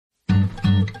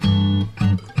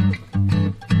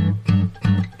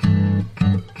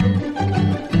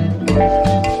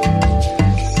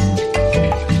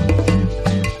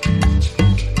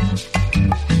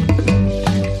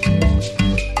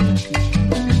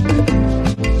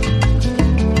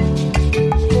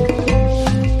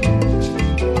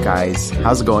guys?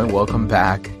 How's it going? Welcome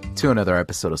back to another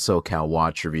episode of SoCal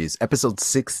Watch Reviews, episode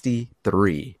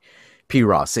 63.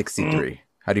 P-Ross, 63.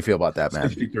 How do you feel about that, man?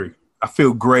 63. I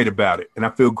feel great about it, and I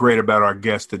feel great about our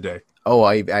guest today. Oh,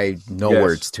 I no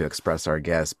words to express our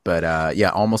guest, but yeah,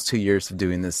 almost 2 years of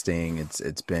doing this thing.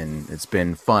 It's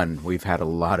been fun. We've had a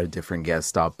lot of different guests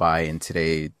stop by, and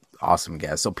today, awesome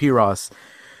guest. So P-Ross,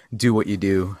 do what you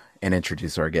do and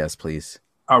introduce our guest, please.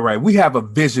 All right, we have a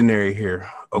visionary here.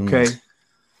 Okay,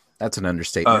 that's an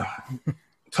understatement.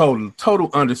 Total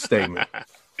understatement.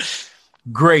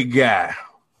 Great guy.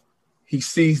 He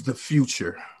sees the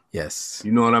future. Yes.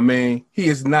 You know what I mean? He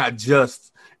is not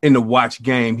just in the watch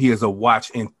game. He is a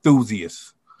watch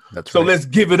enthusiast. That's so right. let's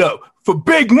give it up for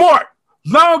Big Mark,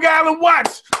 Long Island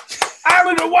Watch,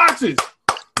 Islander Watches.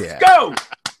 Yeah. Go.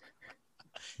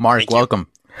 Mark, welcome.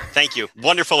 Thank you.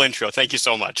 Wonderful intro. Thank you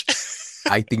so much.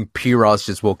 I think P-Ross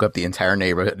just woke up the entire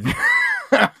neighborhood.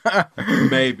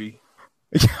 Maybe.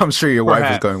 I'm sure your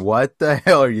wife is going, what the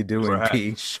hell are you doing,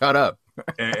 P? Shut up.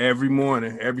 Every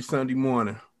morning, every Sunday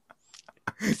morning.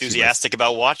 Enthusiastic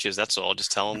about watches. That's all.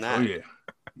 Just tell them that. Oh, yeah.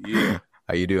 Yeah.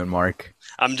 How you doing, Mark?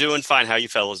 I'm doing fine. How you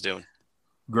fellas doing?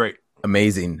 Great.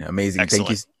 Amazing.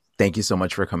 Excellent. Thank you so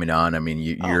much for coming on. I mean,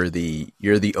 you're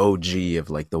the OG of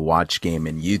like the watch game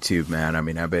and YouTube, man. I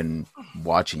mean, I've been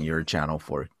watching your channel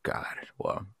for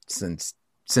since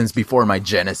before my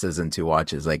genesis into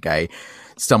watches. Like I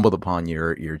stumbled upon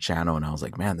your channel and I was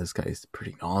like, man, this guy's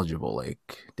pretty knowledgeable.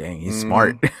 Like, dang, he's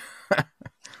smart.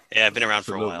 Yeah, I've been around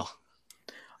for a while.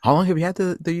 How long have you had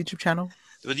the YouTube channel?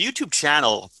 The YouTube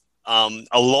channel,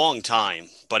 a long time,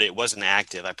 but it wasn't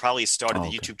active. I probably started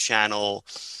the YouTube channel,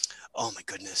 oh my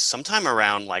goodness, sometime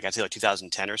around I'd say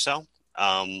 2010 or so.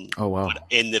 Oh wow! But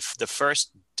in the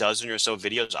first dozen or so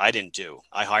videos, I didn't do.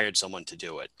 I hired someone to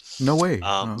do it. No way.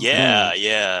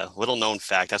 Yeah. Little known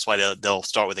fact. That's why they'll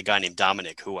start with a guy named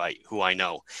Dominic, who I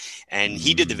know, and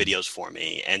he did the videos for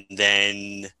me. And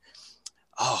then,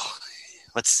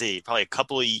 let's see,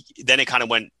 probably then it kind of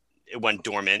went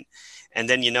dormant. And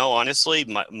then, honestly,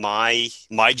 my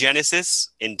genesis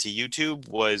into YouTube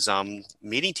was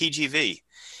meeting TGV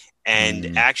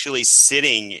and actually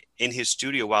sitting in his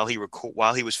studio while he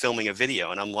was filming a video.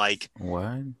 And I'm like,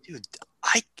 what? Dude,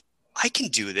 I can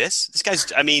do this. This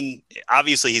guy's, I mean,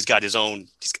 obviously he's got his own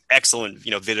excellent,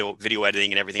 video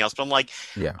editing and everything else. But I'm like,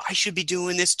 yeah, I should be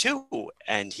doing this too.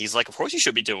 And he's like, of course you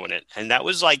should be doing it. And that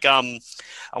was like, I want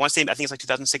to say, I think it's like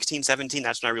 2016, 17.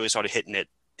 That's when I really started hitting it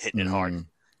hard.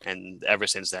 And ever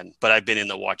since then, but I've been in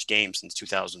the watch game since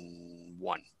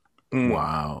 2001.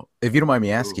 Wow. If you don't mind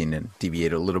me asking and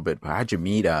deviate a little bit, how'd you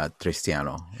meet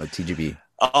Tristiano at TGB?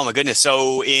 Oh my goodness.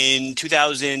 So in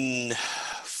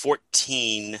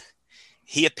 2014,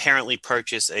 he apparently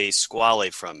purchased a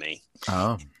Squale from me.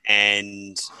 Oh.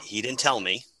 And he didn't tell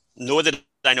me, nor did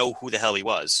I know who the hell he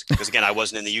was. Because again, I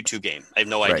wasn't in the YouTube game. I have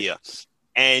no idea.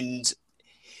 And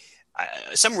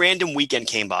some random weekend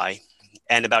came by.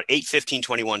 And about 8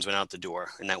 1521s went out the door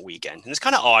in that weekend. And it's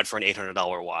kind of odd for an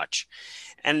 $800 watch.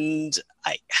 And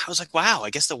I was like, wow,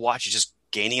 I guess the watch is just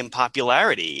gaining in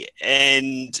popularity.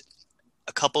 And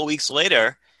a couple of weeks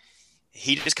later,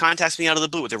 he just contacts me out of the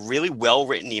blue with a really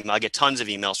well-written email. I get tons of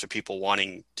emails for people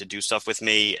wanting to do stuff with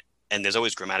me. And there's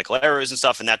always grammatical errors and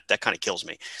stuff. And that kind of kills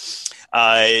me.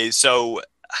 So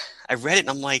I read it and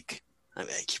I'm like, I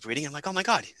keep reading. I'm like, oh my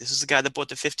God, this is the guy that bought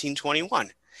the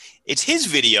 1521. It's his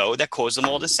video that caused them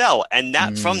all to sell. And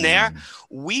that from there,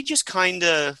 we just kind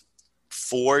of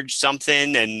forged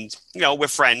something and, we're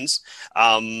friends.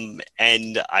 And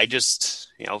I just,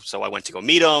 so I went to go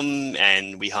meet him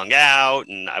and we hung out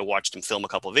and I watched him film a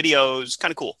couple of videos.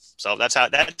 Kind of cool. So that's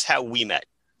how we met.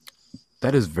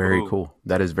 That is very cool.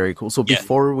 That is very cool. So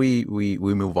before we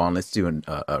move on, let's do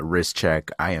a wrist check.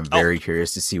 I am very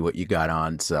curious to see what you got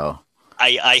on. So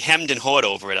I hemmed and hawed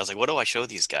over it. I was like, what do I show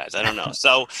these guys? I don't know.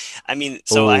 So, I mean,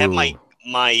 I have my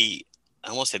I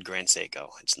almost said Grand Seiko.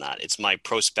 It's not. It's my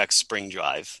Prospex Spring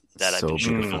Drive that I've been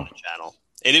shooting on the channel.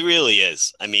 And it really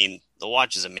is. I mean, the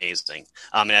watch is amazing.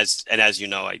 And as you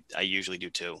know, I usually do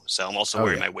too. So I'm also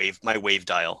wearing my wave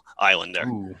dial Islander.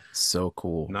 Ooh, so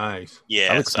cool. Nice. Yeah.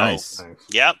 That looks nice.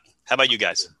 Yeah. How about you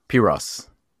guys? P-Ross.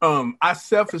 I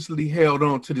selfishly held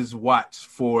on to this watch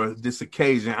for this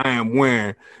occasion. I am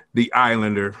wearing the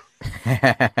Islander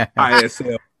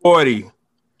ISL 40.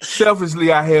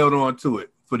 Selfishly, I held on to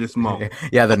it for this moment.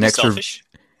 Yeah, the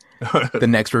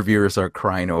next reviewers are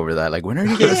crying over that. Like, when are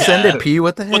you going to send it, P?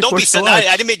 What the heck? Well, don't be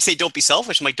I didn't mean to say don't be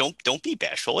selfish. I'm like, don't be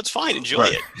bashful. It's fine. Enjoy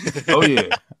it. Oh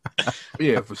yeah,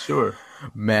 yeah, for sure.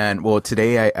 Man, well,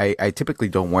 today I typically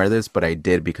don't wear this, but I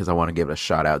did because I want to give a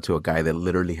shout out to a guy that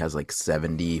literally has like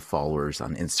 70 followers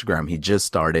on Instagram. He just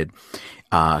started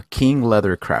King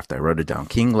Leathercraft. I wrote it down.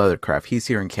 King Leathercraft. He's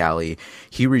here in Cali.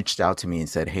 He reached out to me and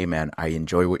said, "Hey, man, I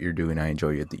enjoy what you're doing. I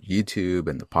enjoy the YouTube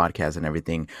and the podcast and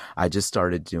everything. I just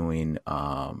started doing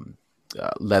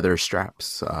leather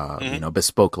straps,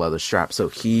 bespoke leather straps." So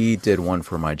he did one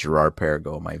for my Gerard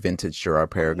Perigo, my vintage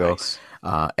Gerard Perigo. Nice.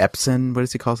 Epson, what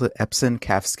does he call it? Epson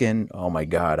calfskin. Oh my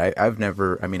God. I've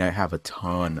never, I mean, I have a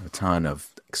ton of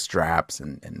straps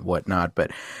and whatnot, but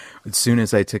as soon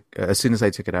as I took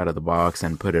it out of the box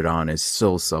and put it on, it's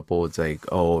so supple. It's like,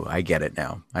 oh, I get it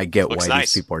now. I get Looks why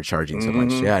nice. these people are charging so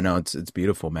much. Yeah, no, it's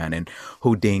beautiful, man. And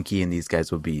Hodinkee and these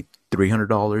guys would be $300,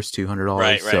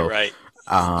 $200. Right.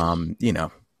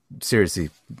 Seriously,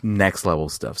 next level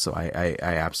stuff. So I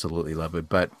absolutely love it.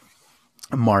 But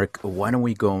Mark, why don't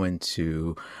we go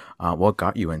into what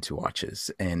got you into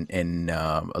watches and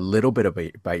a little bit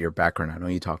about your background. I know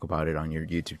you talk about it on your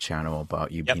YouTube channel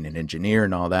about you being an engineer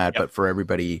and all that, but for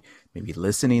everybody maybe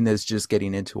listening that's just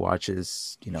getting into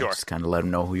watches, just kind of let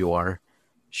them know who you are.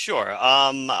 Sure.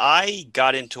 I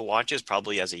got into watches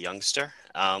probably as a youngster.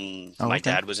 My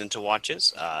dad was into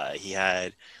watches. He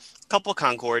had a couple of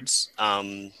Concords.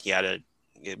 He had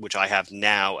which I have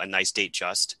now, a nice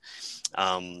Datejust.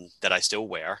 That I still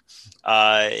wear.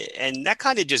 And that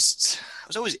kind of I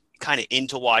was always kind of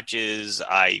into watches.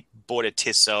 I bought a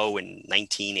Tissot in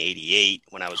 1988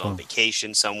 when I was on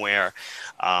vacation somewhere.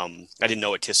 I didn't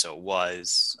know what Tissot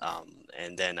was.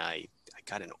 And then I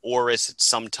got an Oris at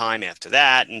some time after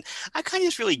that. And I kind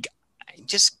of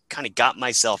just kind of got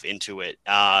myself into it.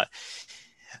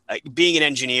 Being an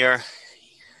engineer,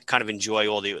 kind of enjoy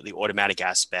all the automatic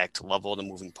aspect, love all the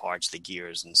moving parts, the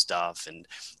gears and stuff. And,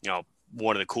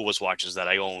 one of the coolest watches that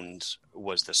I owned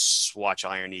was the Swatch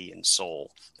Irony and Soul,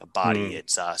 a body.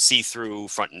 It's see-through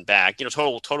front and back,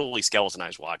 totally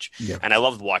skeletonized watch. Yeah. And I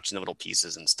loved watching the little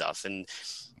pieces and stuff. And,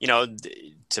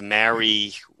 to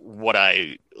marry what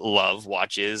I love,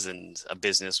 watches and a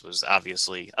business, was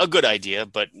obviously a good idea.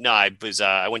 But no,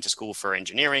 I went to school for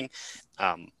engineering.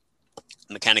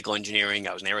 Mechanical engineering.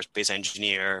 I was an aerospace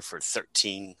engineer for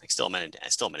 13. I still am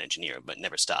an engineer, but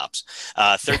never stops.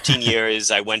 13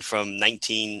 years. I went from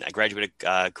 19. I graduated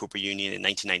Cooper Union in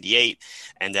 1998,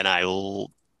 and then I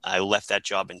left that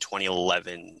job in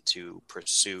 2011 to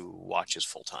pursue watches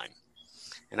full time.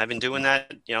 And I've been doing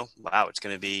that. Wow, it's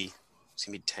gonna be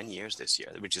 10 years this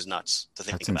year, which is nuts to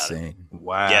think about. That's insane.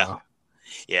 Wow.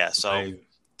 Yeah. So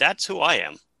that's who I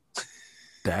am.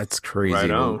 That's crazy.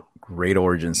 Right on. Great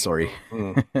origin story.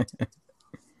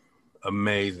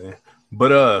 Amazing.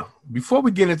 But before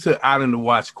we get into out in the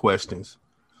watch questions,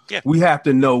 we have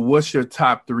to know, what's your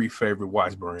top 3 favorite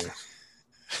watch brands?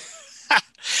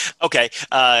 Okay.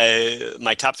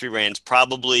 My top 3 brands,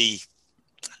 probably,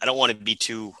 I don't want to be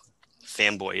too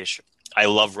fanboyish. I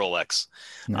love Rolex.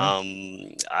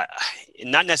 Nice.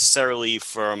 Not necessarily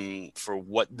for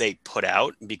what they put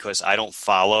out, because I don't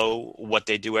follow what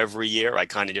they do every year. I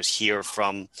kind of just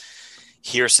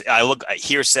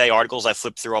hearsay articles I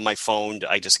flip through on my phone.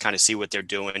 I just kind of see what they're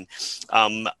doing.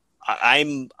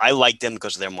 I like them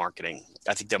because of their marketing.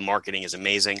 I think their marketing is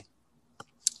amazing.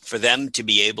 For them to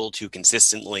be able to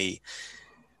consistently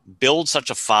build such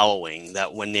a following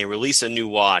that when they release a new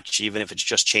watch, even if it's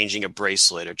just changing a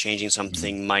bracelet or changing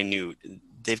something minute,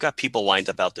 they've got people lined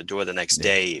up out the door the next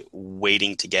day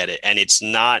waiting to get it. And it's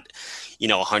not,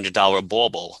 $100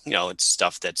 bauble, it's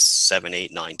stuff that's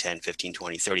 $7, $8, $9, $10, $15,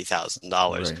 $20,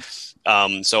 $30,000.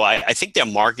 Right. So I think their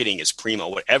marketing is primo.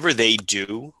 Whatever they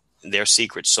do, their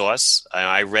secret sauce.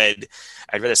 I read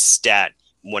a stat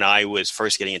when I was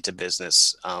first getting into this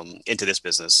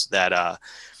business, that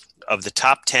of the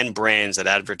top 10 brands that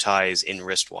advertise in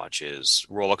wristwatches,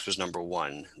 Rolex was number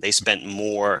 1. They spent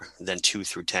more than 2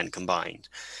 through 10 combined.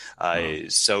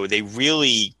 So they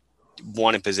really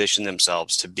want to position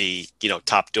themselves to be,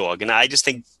 top dog. And I just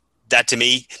think that, to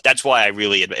me, that's why I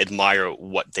really admire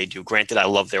what they do. Granted, I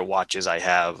love their watches. I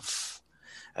have,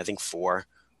 I think 4.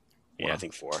 Yeah, wow. I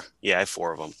think 4. Yeah, I have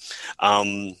 4 of them.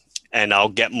 And I'll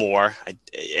get more.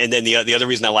 And then the other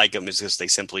reason I like them is because they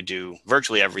simply do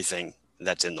virtually everything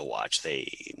that's in the watch.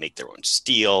 They make their own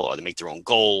steel, or they make their own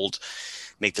gold,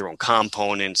 make their own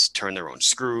components, turn their own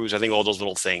screws. I think all those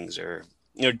little things are,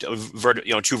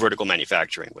 true vertical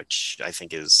manufacturing, which I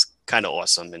think is kind of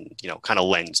awesome, and, kind of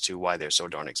lends to why they're so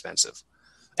darn expensive.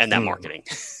 And that marketing.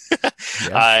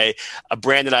 A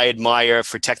brand that I admire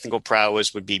for technical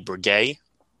prowess would be Breguet.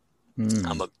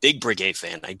 I'm a big Breguet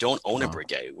fan. I don't own a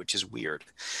Breguet, which is weird.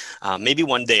 Maybe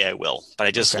one day I will, but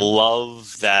I just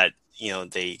love that,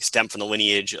 they stem from the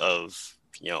lineage of,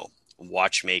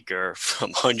 watchmaker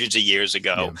from hundreds of years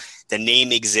ago. Yeah. The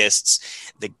name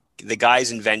exists. The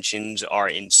guy's inventions are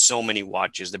in so many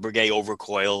watches. The Breguet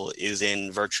Overcoil is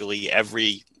in virtually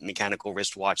every mechanical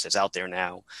wristwatch that's out there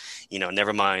now.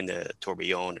 Never mind the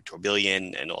Tourbillon or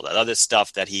Tourbillon and all that other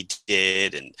stuff that he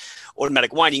did, and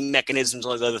automatic winding mechanisms,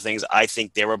 all those other things. I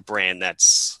think they're a brand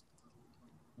that's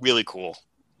really cool.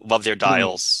 Love their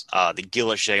dials. The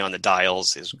Guilloche on the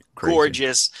dials is Crazy.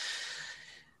 gorgeous.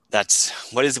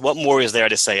 What more is there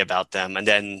to say about them? And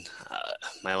then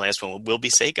my last one will be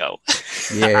Seiko.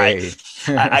 Yay.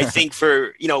 I think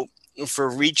for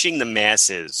reaching the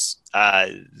masses,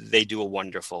 they do a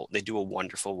wonderful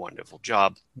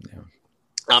job. Yeah.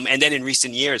 And then in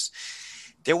recent years,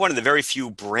 they're one of the very few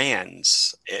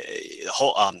brands,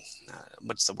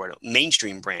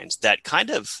 mainstream brands that kind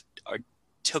of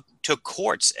took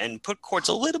quartz and put quartz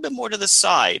a little bit more to the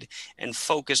side and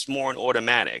focused more on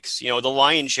automatics. The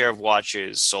lion's share of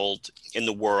watches sold in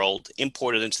the world,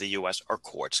 imported into the US, are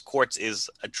quartz. Quartz is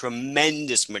a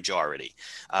tremendous majority.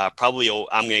 Probably,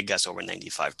 I'm going to guess over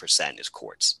 95% is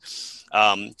quartz.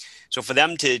 So for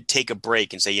them to take a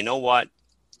break and say, you know what,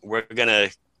 we're going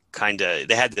to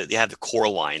they had the core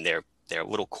line, their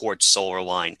little quartz solar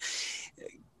line.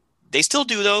 They still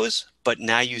do those, but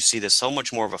now you see there's so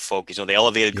much more of a focus. They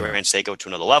elevated Grand Seiko to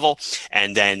another level,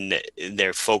 and then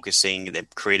they've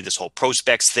created this whole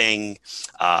Prospex thing,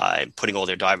 putting all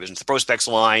their divers into the Prospex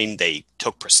line. They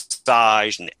took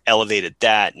Prestige and elevated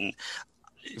that. And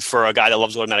for a guy that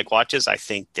loves automatic watches, I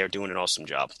think they're doing an awesome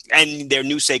job. And their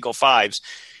new Seiko 5s,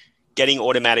 getting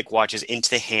automatic watches into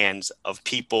the hands of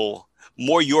people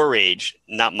more your age,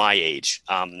 not my age.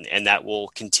 And that will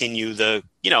continue the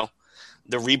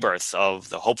rebirth of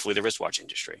hopefully the wristwatch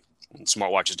industry. And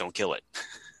smartwatches don't kill it.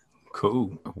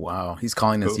 Cool. Wow. He's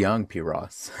calling us young, P.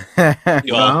 Ross. I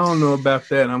don't know about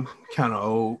that. I'm kind of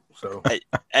old. So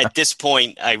at this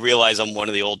point, I realize I'm one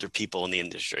of the older people in the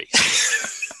industry.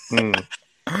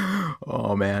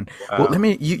 Oh man. Wow. Well,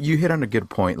 you hit on a good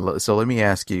point. So let me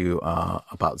ask you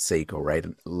about Seiko, right?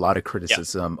 A lot of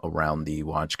criticism around the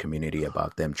watch community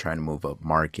about them trying to move up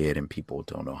market, and people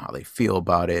don't know how they feel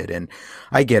about it. And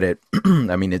I get it.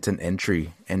 I mean, it's an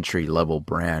entry level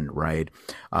brand, right?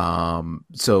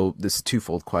 So this is a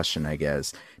twofold question, I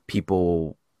guess.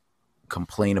 People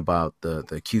complain about the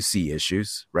QC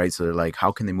issues, right? So they're like,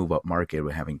 how can they move up market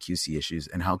with having QC issues,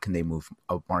 and how can they move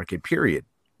up market, period?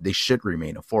 They should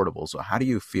remain affordable. So how do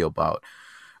you feel about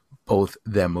both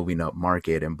them moving up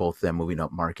market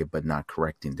but not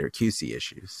correcting their QC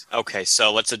issues? Okay,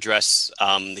 so let's address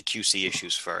the QC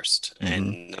issues first.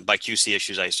 Mm-hmm. And by QC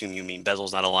issues, I assume you mean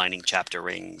bezels not aligning, chapter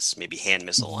rings, maybe hand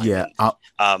misalignment. Yeah.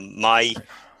 My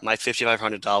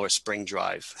 $5,500 spring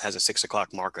drive has a 6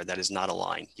 o'clock marker that is not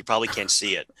aligned. You probably can't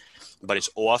see it, but it's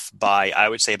off by, I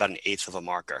would say, about 1/8 of a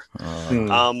marker.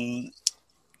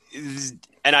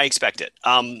 And I expect it.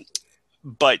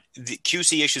 But the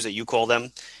QC issues that you call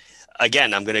them,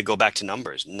 again, I'm going to go back to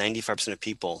numbers. 95% of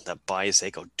people that buy a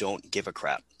Seiko don't give a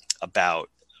crap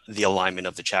about the alignment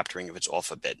of the chapter ring if it's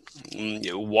off a bit.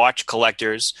 Watch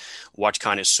collectors, watch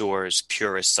connoisseurs,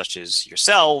 purists such as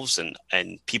yourselves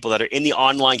and people that are in the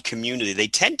online community, they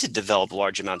tend to develop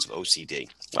large amounts of OCD.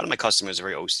 A lot of my customers are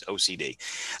very OCD.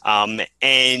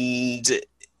 And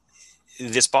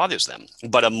this bothers them.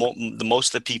 But most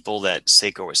of the people that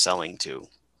Seiko is selling to,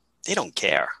 they don't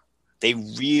care. They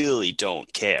really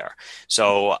don't care.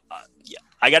 So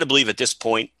I got to believe at this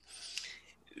point,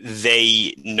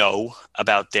 they know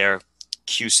about their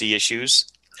QC issues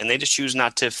and they just choose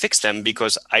not to fix them,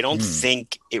 because I don't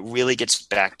think it really gets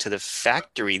back to the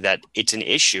factory that it's an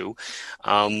issue,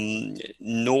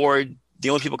 nor the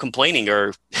only people complaining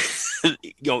are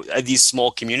these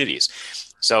small communities.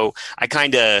 So I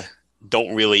kind of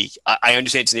don't really, I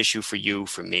understand it's an issue for you,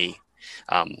 for me,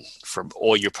 for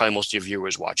probably most of your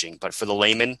viewers watching, but for the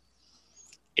layman,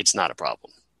 it's not a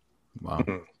problem. Wow.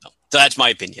 So that's my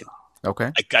opinion.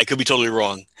 Okay. I could be totally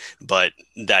wrong, but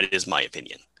that is my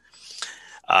opinion.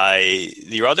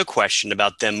 Your other question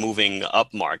about them moving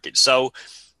up market. So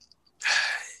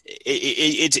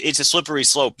it's a slippery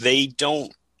slope. They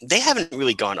haven't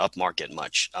really gone up market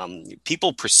much.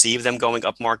 People perceive them going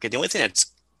up market. The only thing that's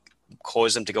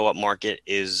caused them to go up market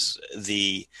is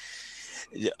the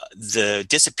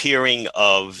disappearing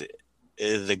of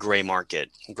the gray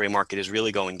market. Gray market is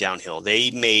really going downhill.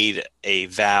 They made a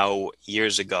vow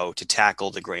years ago to tackle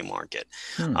the gray market.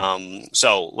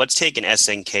 So let's take an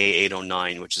SNK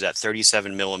 809, which is that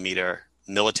 37 millimeter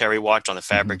military watch on the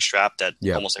fabric strap that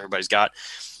almost everybody's got.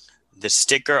 The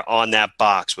sticker on that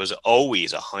box was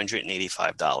always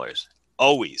 $185.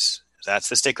 Always. That's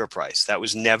the sticker price. That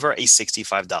was never a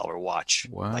 $65 watch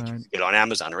like you get on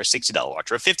Amazon, or a $60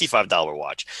 watch, or a $55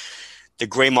 watch. The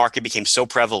gray market became so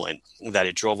prevalent that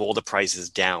it drove all the prices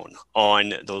down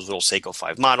on those little Seiko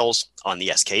 5 models, on the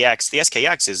SKX. The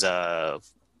SKX is a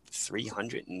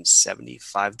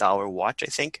 $375 watch, I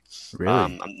think.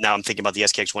 Really? Now I'm thinking about the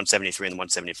SKX 173 and the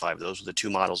 175. Those were the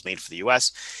two models made for the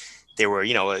US. They were, a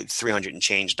 $300 and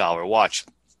change watch.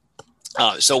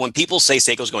 So when people say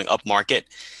Seiko's going up market,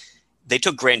 they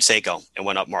took Grand Seiko and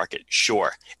went up market,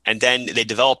 sure. And then they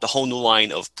developed a whole new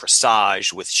line of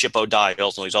Presage with Shippo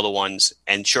dials and all these other ones.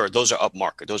 And sure, those are up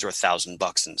market. Those are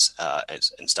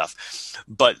 $1,000 and stuff.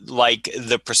 But like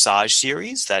the Presage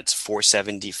series, that's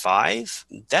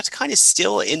 $475. That's kind of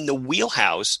still in the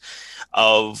wheelhouse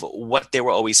of what they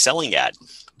were always selling at.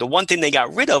 The one thing they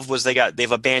got rid of was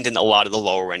they've abandoned a lot of the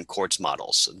lower end quartz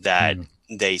models that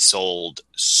they sold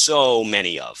so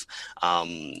many of.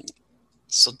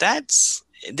 So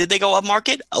did they go up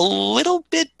market? A little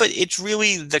bit, but it's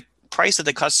really the price that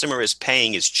the customer is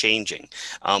paying is changing.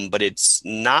 But it's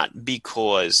not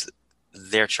because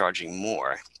they're charging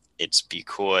more. It's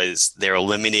because they're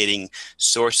eliminating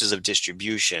sources of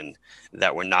distribution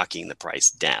that were knocking the price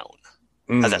down.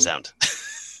 How's that sound?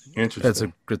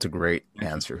 Interesting. That's a great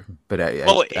answer. But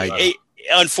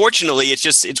unfortunately,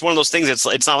 it's one of those things.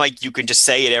 It's not like you can just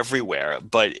say it everywhere,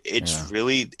 but it's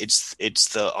really it's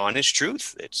the honest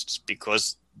truth. It's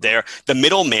because the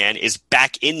middleman is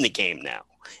back in the game now,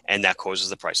 and that causes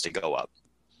the price to go up.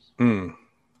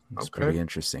 That's pretty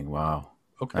interesting. Wow.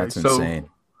 Okay, that's insane.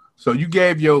 So you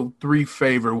gave your 3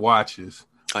 favorite watches.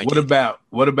 What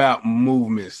about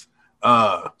movements?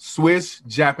 Swiss,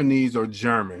 Japanese, or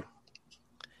German?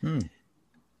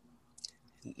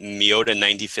 Miyota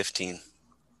 9015.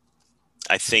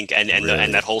 I think, and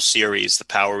that whole series, the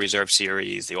Power Reserve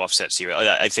series, the Offset series,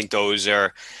 I think those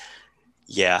are,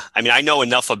 I mean, I know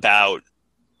enough of all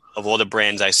the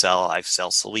brands I sell. I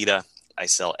sell Sellita, I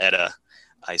sell ETA,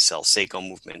 I sell Seiko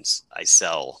movements, I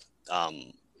sell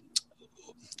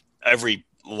every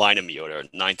line of Miyota,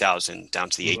 9000 down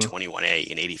to the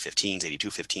 821A and 8015s,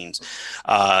 8215s.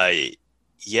 I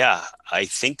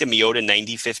think the Miyota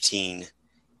 9015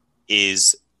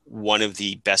 is one of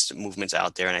the best movements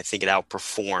out there, and I think it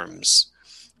outperforms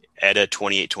ETA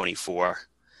 2824,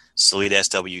 Sellita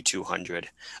SW200.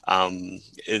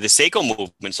 The Seiko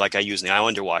movements, like I use in the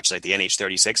Islander watch, like the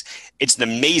NH36, it's an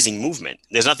amazing movement.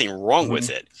 There's nothing wrong with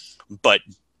it, but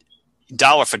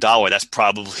dollar for dollar, that's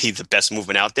probably the best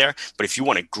movement out there. But if you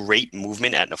want a great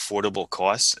movement at an affordable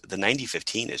cost, the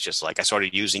 9015 is just like, I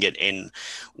started using it in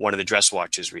one of the dress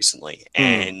watches recently,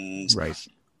 and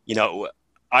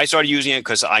I started using it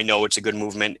because I know it's a good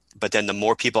movement, but then the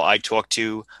more people I talk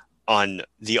to on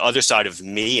the other side of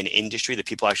me in industry, the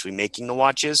people actually making the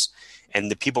watches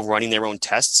and the people running their own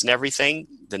tests and everything,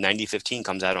 the 9015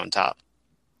 comes out on top.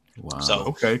 Wow.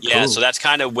 So, cool. So that's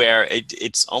kind of where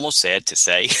it's almost sad to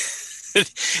say,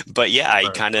 but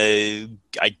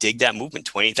I dig that movement,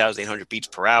 28,800 beats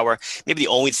per hour. Maybe the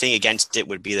only thing against it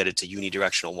would be that it's a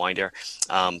unidirectional winder.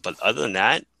 But other than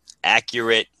that,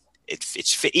 accurate.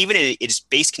 It's even in its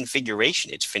base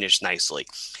configuration, it's finished nicely.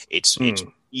 It's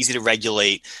easy to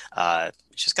regulate.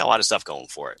 It's just got a lot of stuff going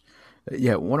for it.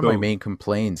 Yeah, one of my main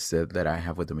complaints that I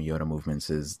have with the Miyota movements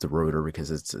is the rotor,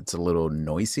 because it's a little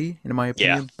noisy in my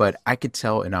opinion. But I could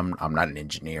tell, and I'm not an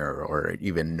engineer or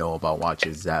even know about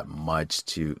watches that much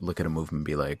to look at a movement and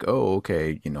be like, oh,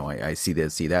 okay, I see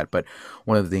this, see that. But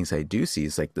one of the things I do see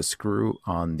is like the screw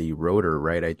on the rotor,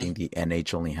 right? I think the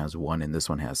NH only has 1 and this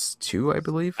one has 2, I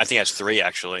believe. I think it has 3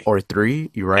 actually. Or 3?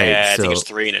 You're right. Yeah, I think it's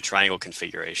 3 in a triangle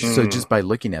configuration. So just by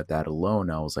looking at that alone,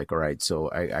 I was like, all right,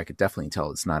 so I could definitely tell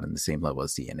it's not in the same level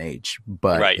as the NH,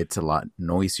 but it's a lot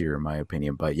noisier in my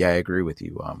opinion. But I agree with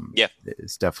you.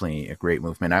 It's definitely a great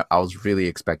movement. I was really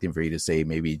expecting for you to say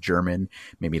maybe German,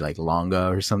 maybe like Longa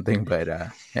or something, but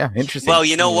interesting. Well,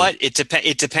 you know what?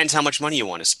 It depends how much money you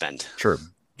want to spend. Sure.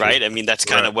 Right? I mean, that's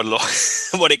kind of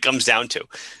what it comes down to.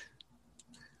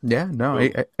 Yeah, no,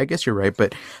 I guess you're right.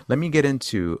 But let me get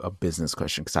into a business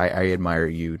question, because I admire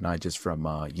you, not just from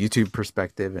a YouTube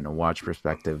perspective and a watch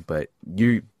perspective, but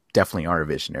you definitely are a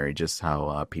visionary, just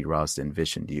how Pete Ross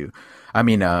envisioned you. I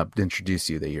mean, introduced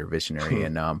you that you're a visionary.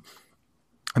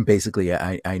 And basically,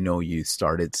 I know you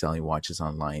started selling watches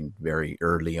online very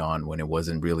early on when it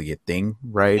wasn't really a thing,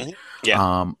 right? Mm-hmm.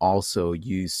 Yeah. Also,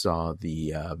 you saw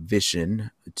the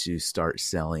vision to start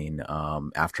selling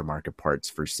aftermarket parts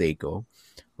for Seiko,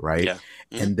 right? Yeah.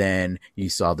 Mm-hmm. And then you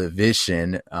saw the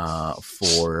vision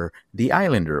for the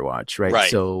Islander watch, right? Right.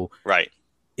 So right.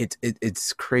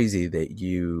 It's crazy that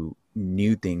you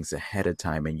knew things ahead of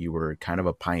time, and you were kind of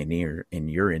a pioneer in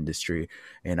your industry,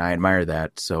 and I admire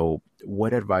that. So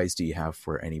what advice do you have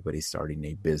for anybody starting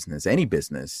a business, any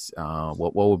business?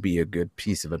 What would be a good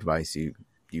piece of advice you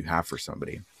have for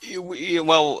somebody?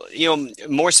 Well,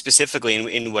 more specifically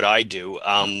in what I do,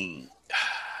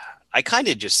 I kind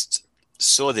of just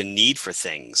saw the need for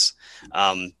things,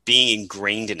 being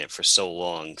ingrained in it for so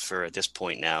long. For at this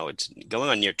point now, it's going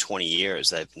on near 20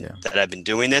 years that I've been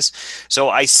doing this. So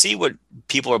I see what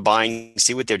people are buying,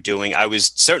 see what they're doing. I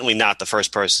was certainly not the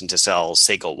first person to sell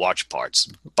Seiko watch parts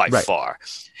by far.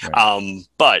 Right.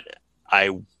 But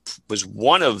I was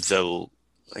one of the,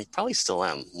 I probably still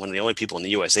am, one of the only people in the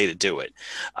USA to do it.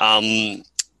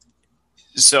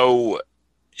 So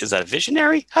is that a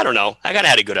visionary? I don't know. I kind of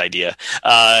had a good idea.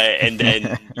 And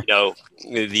then,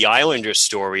 the Islander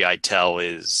story I tell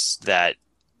is that,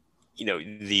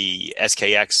 the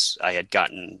SKX, I had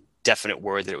gotten definite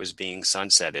word that it was being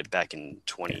sunsetted back in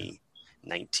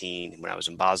 2019 when I was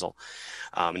in Basel.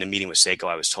 In a meeting with Seiko,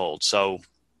 I was told. So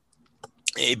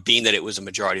it being that it was a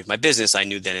majority of my business, I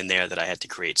knew then and there that I had to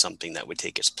create something that would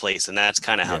take its place. And that's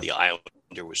kind of how the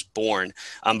Islander was born.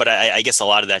 But I guess a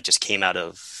lot of that just came out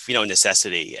of,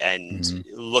 necessity and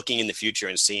looking in the future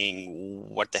and seeing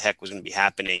what the heck was going to be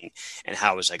happening and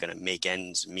how was I going to make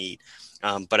ends meet.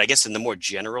 But I guess in the more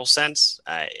general sense,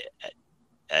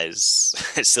 as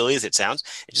silly as it sounds,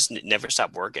 it just never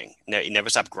stopped working. You never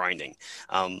stopped grinding.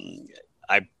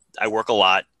 I work a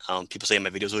lot. People say in my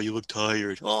videos, "Oh, you look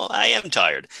tired." Well, I am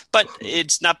tired, but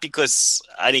it's not because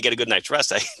I didn't get a good night's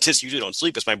rest. I just usually don't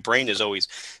sleep, because my brain is always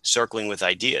circling with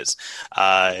ideas.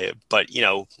 But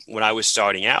when I was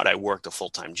starting out, I worked a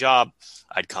full-time job.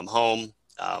 I'd come home,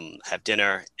 have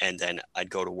dinner, and then I'd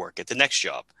go to work at the next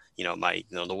job.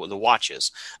 The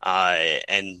watches,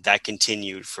 and that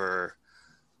continued for.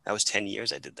 That was 10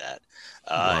 years I did that.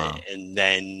 Wow. And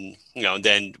then,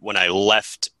 then when I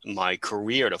left my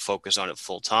career to focus on it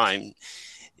full time,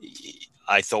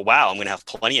 I thought, wow, I'm going to have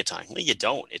plenty of time. Well, you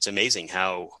don't. It's amazing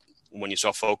how when you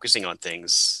start focusing on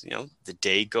things, the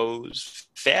day goes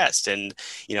fast. And,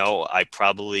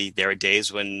 there are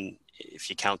days when, if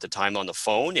you count the time on the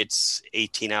phone, it's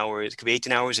 18 hours. It could be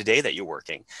 18 hours a day that you're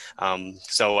working.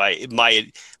 So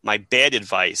my bad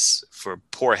advice for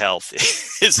poor health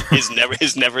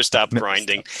is never stop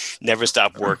grinding, never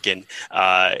stop working.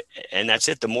 And that's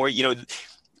it. The more,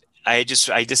 I just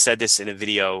said this in a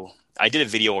video. I did a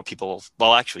video where people,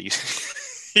 actually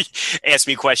asked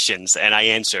me questions and I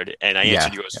answered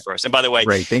yours first. And by the way,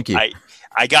 great, thank you.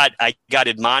 I got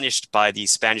admonished by the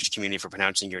Spanish community for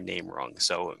pronouncing your name wrong.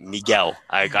 So Miguel,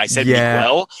 I said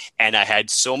Miguel, and I had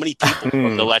so many people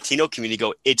from the Latino community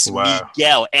go, "It's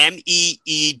Miguel,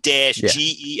 MEE-GEL."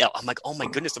 I'm like, oh my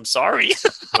goodness, I'm sorry.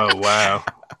 Oh wow.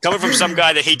 Coming from some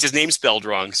guy that hates his name spelled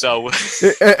wrong. So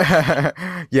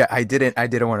I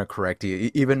didn't want to correct you.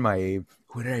 Even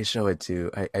who did I show it to?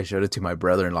 I showed it to my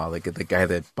brother-in-law, like the guy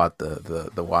that bought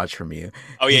the watch from you.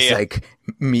 Oh yeah, he's like,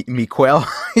 Miquel.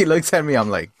 He looks at me. I'm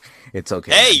like, it's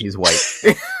okay. Hey, he's white.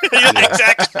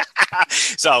 Exactly.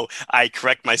 So I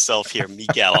correct myself here,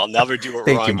 Miguel. I'll never do it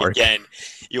wrong again.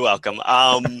 You're welcome.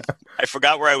 I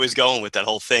forgot where I was going with that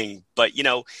whole thing, but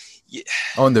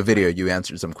on the video, you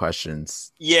answered some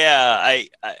questions. Yeah,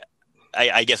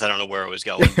 I guess I don't know where I was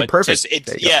going, but perfect.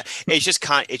 It's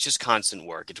just constant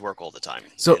work. It's work all the time.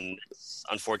 So and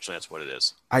unfortunately, that's what it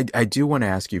is. I do want to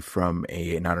ask you from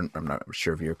I'm not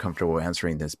sure if you're comfortable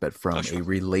answering this, but from a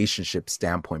relationship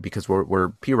standpoint, because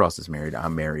P. Ross is married,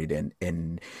 I'm married,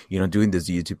 and doing this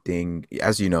YouTube thing,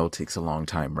 as you know, takes a long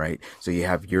time, right? So you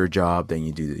have your job, then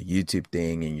you do the YouTube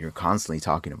thing, and you're constantly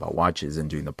talking about watches and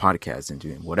doing the podcast and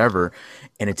doing whatever,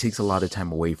 and it takes a lot of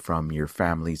time away from your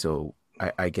family. So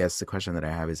I guess the question that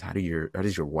I have is, how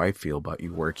does your wife feel about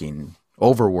you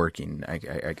overworking?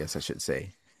 I guess I should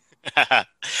say.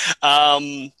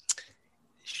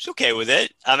 She's okay with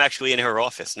it. I'm actually in her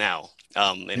office now,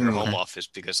 in her home office,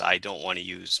 because I don't want to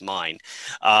use mine.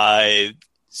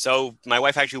 So my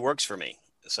wife actually works for me.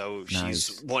 So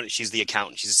she's the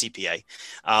accountant. She's a CPA.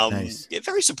 Nice.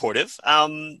 Very supportive.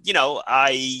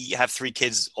 I have 3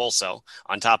 kids also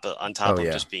on top of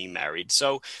just being married.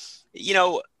 So,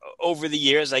 over the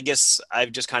years, I guess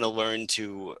I've just kind of learned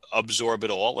to absorb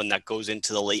it all, and that goes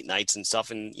into the late nights and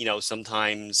stuff. And,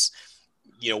 sometimes,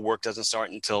 work doesn't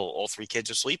start until all 3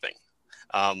 kids are sleeping.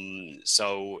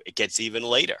 So it gets even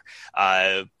later.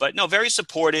 But no, very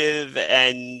supportive.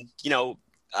 And,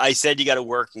 I said you got to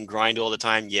work and grind all the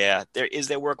time. Yeah. Is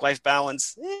there work-life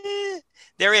balance?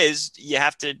 There is. You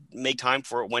have to make time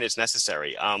for it when it's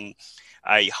necessary.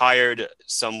 I hired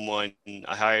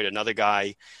another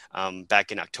guy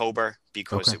back in October,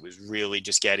 because it was really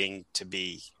just getting to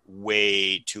be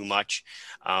way too much.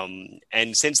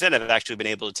 And since then, I've actually been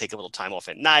able to take a little time off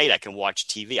at night. I can watch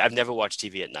TV. I've never watched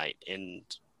TV at night in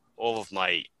all of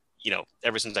my,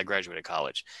 ever since I graduated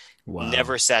college. Wow.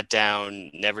 Never sat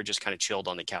down, never just kind of chilled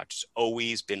on the couch. It's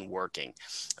always been working.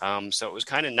 So it was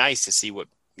kind of nice to see what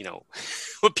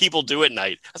people do at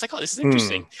night. I was like, oh, this is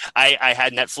interesting. I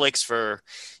had Netflix for,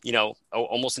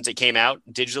 almost since it came out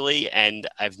digitally, and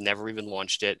I've never even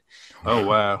launched it. Oh,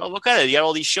 wow. Oh, look at it. You got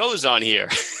all these shows on here.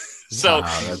 So,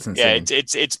 wow, that's insane. Yeah,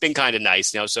 it's been kind of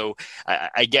nice, so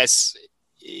I guess,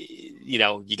 you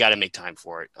got to make time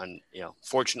for it,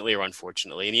 fortunately or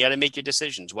unfortunately, and you got to make your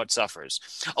decisions. What suffers?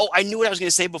 Oh, I knew what I was going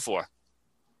to say before.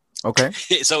 Okay.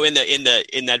 So in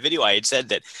that video, I had said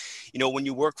that, when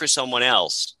you work for someone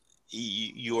else,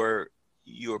 your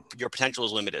potential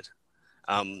is limited.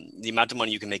 The amount of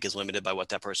money you can make is limited by what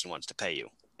that person wants to pay you.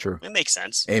 True. It makes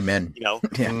sense. Amen. Yeah.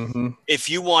 Mm-hmm. If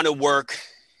you want to work,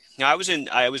 I was an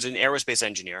aerospace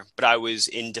engineer, but I was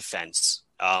in defense,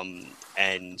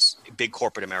 and big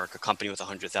corporate America company with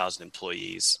 100,000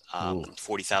 employees,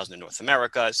 40,000 in North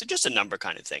America. So just a number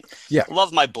kind of thing. Yeah.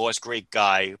 Love my boss, great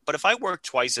guy. But if I worked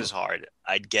twice as hard,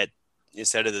 I'd get,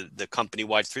 instead of the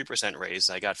company-wide 3% raise,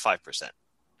 I got 5%.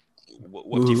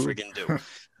 What do you friggin' do?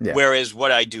 Yeah. Whereas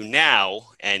what I do now,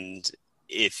 and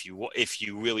if you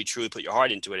really truly put your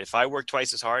heart into it, if I work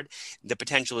twice as hard, the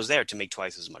potential is there to make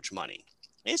twice as much money.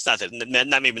 It's not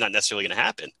maybe not necessarily going to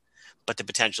happen, but the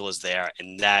potential is there,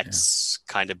 and that's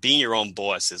kind of being your own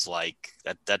boss is like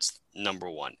that. That's number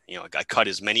one. I cut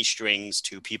as many strings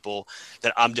to people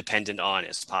that I'm dependent on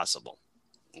as possible.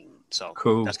 So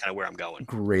cool. That's kind of where I'm going.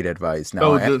 Great advice.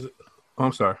 Now,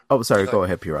 I'm sorry. Oh, sorry. Go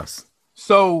ahead, Piras.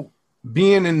 So,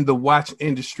 being in the watch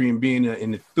industry and being an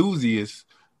enthusiast,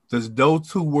 does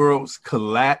those two worlds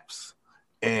collapse?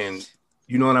 And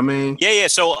you know what I mean? Yeah.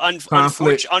 So,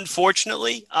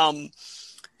 unfortunately,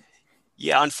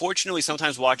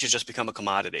 sometimes watches just become a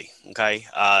commodity. Okay,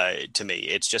 to me,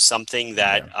 it's just something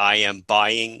that I am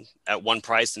buying at one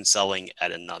price and selling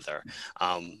at another.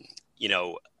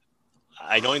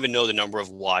 I don't even know the number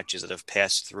of watches that have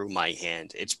passed through my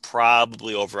hand. It's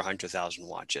probably over 100,000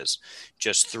 watches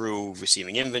just through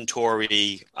receiving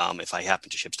inventory. If I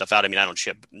happen to ship stuff out, I don't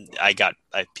ship. I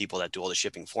have people that do all the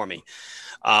shipping for me.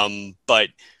 But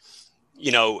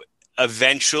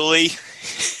eventually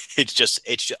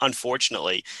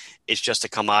unfortunately, it's just a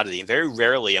commodity. And very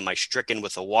rarely am I stricken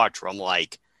with a watch where I'm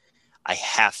like, I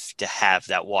have to have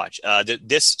that watch.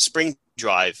 This spring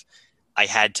drive, I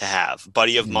had to have. A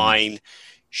buddy of mine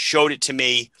showed it to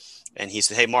me, and he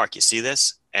said, "Hey, Mark, you see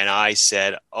this?" And I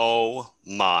said, "Oh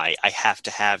my, I have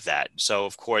to have that." So,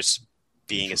 of course,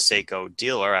 being a Seiko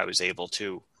dealer, I was able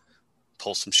to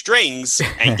pull some strings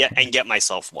and get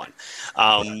myself one.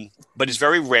 But it's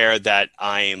very rare that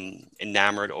I'm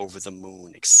enamored, over the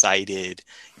moon, excited,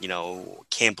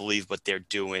 can't believe what they're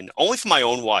doing. Only for my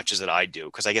own watches that I do,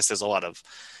 because I guess there's a lot of,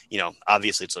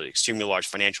 obviously it's an extremely large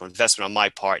financial investment on my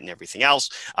part and everything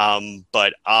else.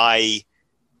 But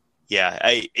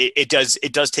it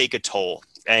does take a toll.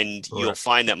 And you'll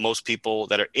find that most people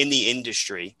that are in the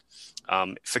industry,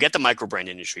 forget the micro brand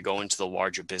industry, go into the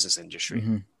larger business industry.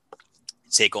 Mm-hmm.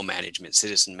 Seiko management,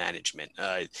 Citizen management.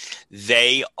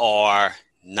 They are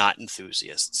not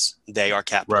enthusiasts. They are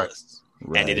capitalists.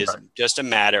 Right. And it is just a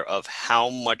matter of how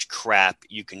much crap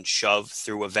you can shove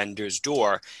through a vendor's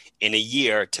door in a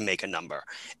year to make a number.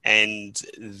 And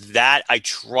that, I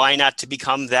try not to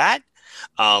become that.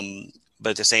 But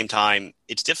at the same time,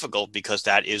 it's difficult because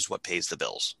that is what pays the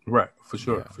bills. Right. For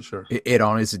sure. For sure. It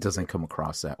honestly doesn't come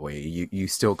across that way. You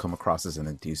still come across as an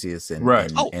enthusiast. And,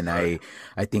 I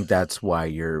think that's why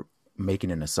you're making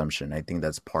an assumption. I think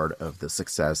that's part of the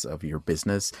success of your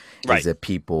business is that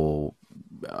people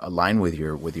align with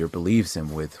your beliefs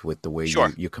and with the way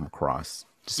you come across.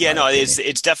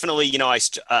 It's definitely,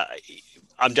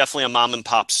 I'm definitely a mom and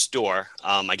pop store.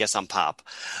 I guess I'm pop.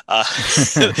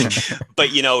 But,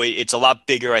 it's a lot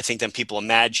bigger, I think, than people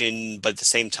imagine. But at the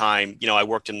same time, I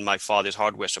worked in my father's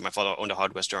hardware store. My father owned a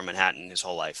hardware store in Manhattan his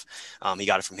whole life. He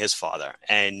got it from his father.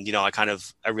 And,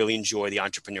 I really enjoy the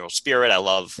entrepreneurial spirit. I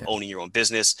love owning your own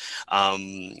business.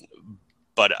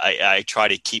 But I try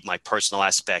to keep my personal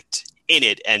aspect in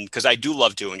it, and because I do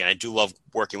love doing it, I do love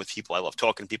working with people. I love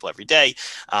talking to people every day,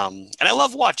 and I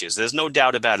love watches. There's no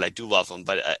doubt about it. I do love them,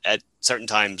 but at certain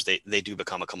times they do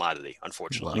become a commodity,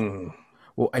 unfortunately. Mm-hmm.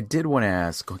 Well, I did want to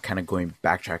ask, kind of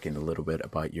backtracking a little bit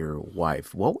about your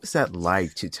wife. What was that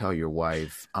like to tell your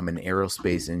wife, I'm an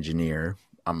aerospace engineer,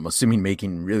 I'm assuming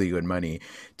making really good money,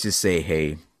 to say,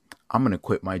 hey, I'm going to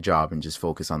quit my job and just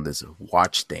focus on this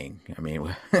watch thing? How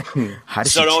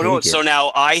did she take it? So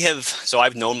now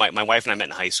I've known my wife and I met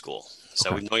in high school.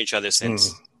 So we've known each other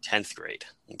since 10th grade.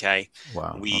 Okay.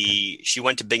 Wow. She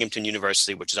went to Binghamton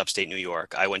University, which is upstate New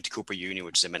York. I went to Cooper Union,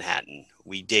 which is in Manhattan.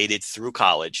 We dated through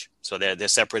college. So they're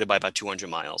separated by about 200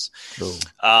 miles. Cool.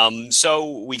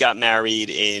 So we got married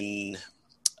in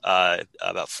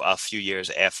about a few years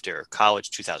after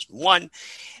college, 2001.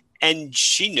 And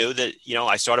she knew that,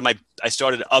 I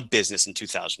started a business in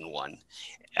 2001,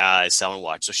 selling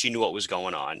watches. So she knew what was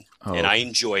going on, and I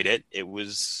enjoyed it. It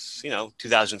was,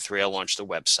 2003, I launched the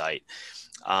website,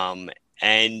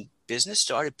 and business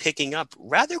started picking up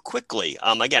rather quickly.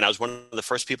 Again, I was one of the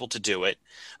first people to do it,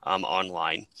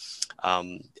 online.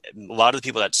 A lot of the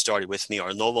people that started with me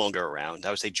are no longer around. I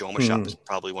would say Joma Shop is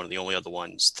probably one of the only other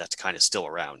ones that's kind of still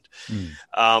around.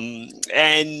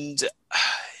 And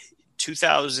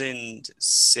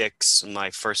 2006,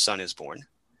 my first son is born.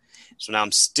 So now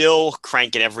I'm still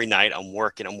cranking every night. I'm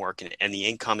working, and the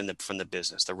income from the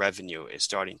business, the revenue is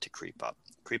starting to creeping up.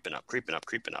 And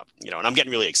I'm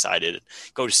getting really excited.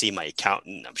 Go to see my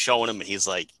accountant. I'm showing him, and he's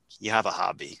like, "You have a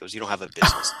hobby." He goes, "You don't have a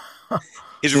business."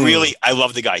 He's I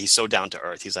love the guy. He's so down to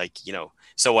earth. He's like,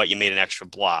 so what? You made an extra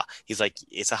blah. He's like,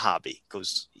 it's a hobby. He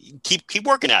goes, keep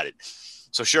working at it.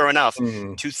 So sure enough,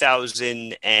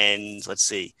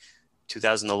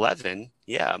 2011,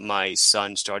 my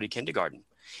son started kindergarten,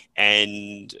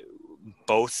 and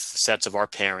both sets of our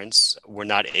parents were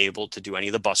not able to do any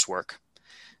of the bus work.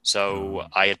 So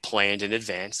I had planned in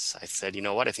advance. I said, you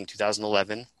know what? I think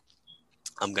 2011,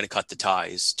 I'm going to cut the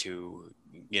ties to,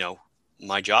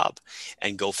 my job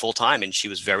and go full time. And she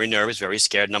was very nervous, very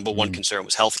scared. Number one concern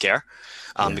was healthcare,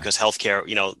 because healthcare,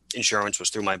 insurance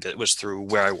was through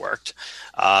where I worked.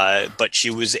 But she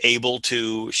was a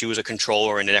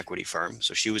controller in an equity firm.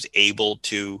 So she was able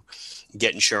to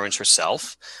get insurance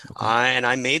herself. And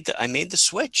I made the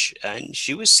switch, and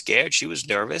she was scared. She was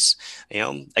nervous.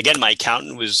 Again, my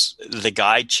accountant was the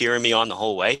guy cheering me on the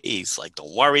whole way. He's like,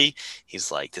 don't worry.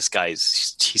 He's like, this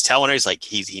guy's, he's telling her, he's like,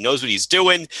 he knows what he's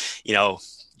doing,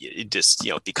 just,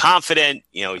 be confident,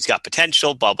 he's got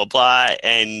potential, blah, blah, blah.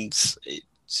 And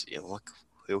look,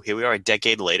 here we are a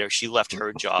decade later. She left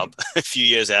her job a few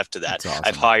years after that. Awesome.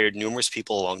 I've hired numerous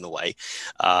people along the way.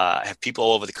 I have people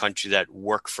all over the country that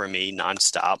work for me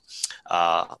nonstop.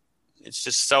 It's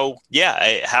just so,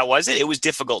 how was it? It was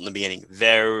difficult in the beginning,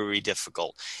 very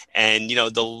difficult. And,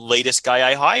 the latest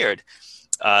guy I hired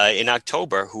in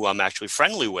October, who I'm actually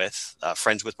friends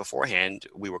with beforehand,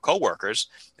 we were coworkers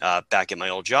back at my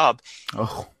old job.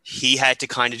 He had to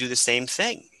kind of do the same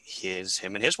thing.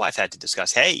 Him and his wife had to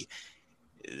discuss, hey,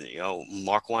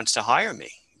 Mark wants to hire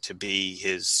me to be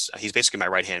he's basically my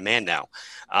right-hand man now.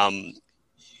 I'm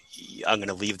going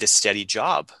to leave this steady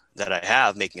job that I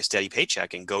have, making a steady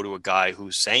paycheck, and go to a guy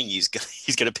who's saying he's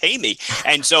going to pay me.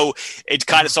 And so I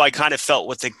kind of felt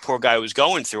what the poor guy was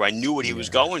going through. I knew what he was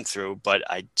going through, but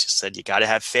I just said, you got to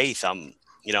have faith.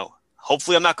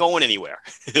 Hopefully I'm not going anywhere.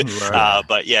 Right.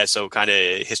 But so kind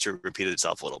of history repeated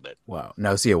itself a little bit. Wow.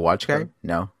 Now, is he a watch guy?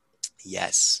 No.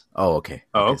 Yes. Oh, okay.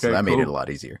 Okay. So that made it a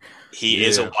lot easier. He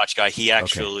is a watch guy. He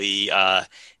actually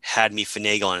had me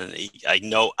finagling. I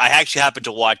actually happened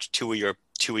to watch two of your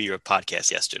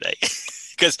podcasts yesterday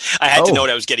because I had to know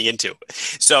what I was getting into.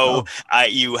 So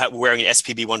you were wearing an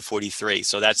SPB 143.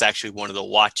 So that's actually one of the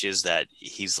watches that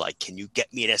he's like, can you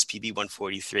get me an SPB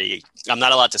 143? I'm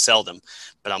not allowed to sell them,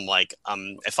 but I'm like,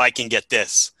 if I can get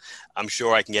this, I'm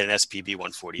sure I can get an SPB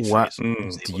 143. What?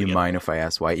 Do you mind if I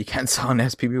ask why you can't sell an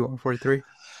SPB 143?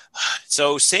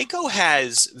 So Seiko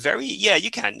has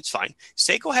you can, it's fine.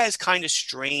 Seiko has kind of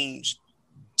strange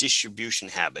distribution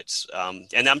habits.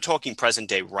 And I'm talking present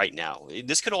day right now.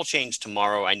 This could all change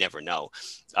tomorrow. I never know.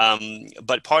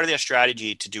 But part of their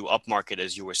strategy to do upmarket,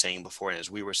 as you were saying before, and as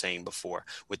we were saying before,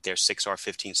 with their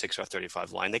 6R15,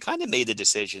 6R35 line, they kind of made the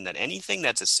decision that anything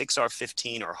that's a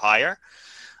 6R15 or higher,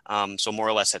 so more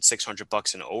or less at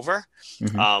 $600 and over,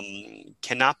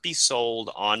 cannot be sold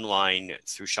online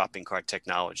through shopping cart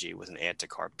technology with an add to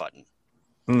cart button.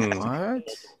 What?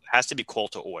 Has to be call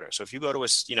to order. So if you go to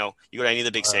you go to any of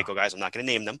the big Seiko guys, I'm not going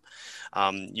to name them.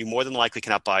 You more than likely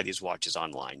cannot buy these watches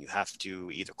online. You have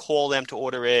to either call them to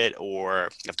order it, or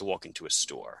you have to walk into a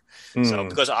store. So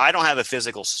because I don't have a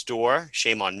physical store,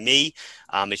 shame on me.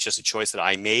 It's just a choice that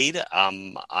I made.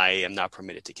 I am not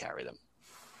permitted to carry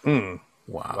them.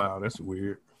 Wow, that's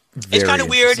weird. It's kind of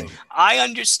weird. I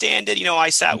understand it. I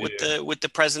sat with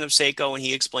the president of Seiko, and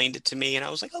he explained it to me, and I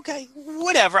was like, okay,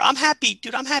 whatever. I'm happy,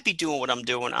 dude. I'm happy doing what I'm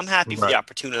doing. I'm happy for the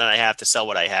opportunity that I have to sell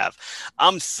what I have.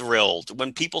 I'm thrilled.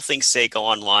 When people think Seiko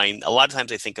online, a lot of times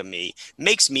they think of me.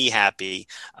 Makes me happy.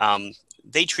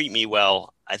 They treat me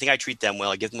well. I think I treat them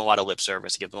well. I give them a lot of lip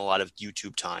service. I give them a lot of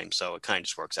YouTube time. So it kind of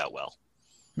just works out well.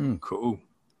 Cool.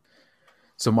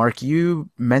 So, Mark, you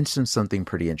mentioned something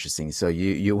pretty interesting. So,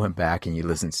 you went back and you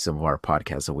listened to some of our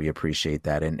podcasts, so we appreciate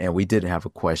that. And we did have a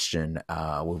question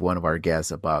with one of our guests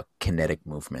about kinetic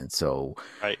movement. So,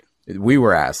 Right. we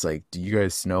were asked, like, do you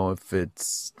guys know if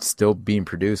it's still being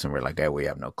produced? And we're like, hey, we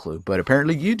have no clue. But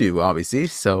apparently you do, obviously.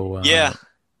 So, Yeah.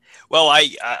 Well,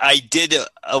 I did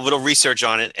a little research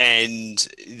on it, and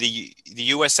the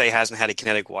USA hasn't had a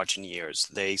kinetic watch in years.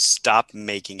 They stopped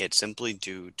making it simply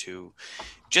due to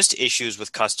just issues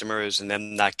with customers and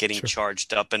them not getting sure.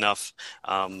 charged up enough.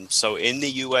 So in the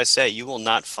USA, you will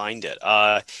not find it.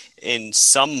 In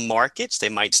some markets, they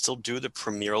might still do the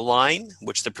Premier line,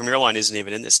 which the Premier line isn't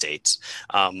even in the States.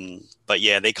 But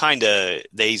yeah, they kind of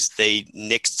they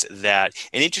nixed that.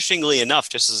 And interestingly enough,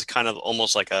 just as a kind of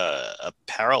almost like a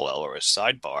parallel or a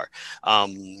sidebar,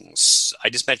 I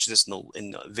just mentioned this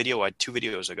in the video. I had 2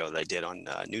 videos ago that I did on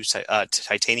new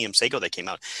Titanium Seiko that came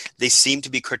out. They seem to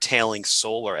be curtailing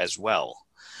solar as well.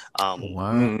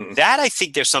 Wow. That I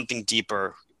think there's something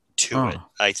deeper to it. Oh,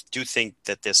 I do think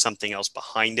that there's something else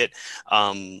behind it.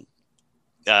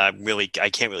 Really, I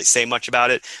can't really say much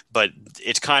about it, but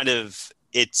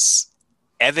it's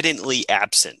evidently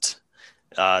absent.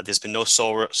 There's been no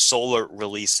solar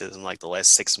releases in like the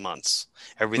last 6 months.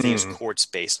 Everything is quartz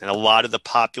based, and a lot of the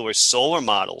popular solar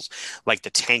models, like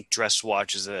the tank dress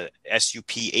watches, the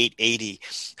SUP 880,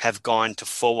 have gone to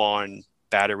full on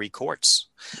battery quartz.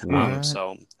 what?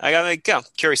 So I'm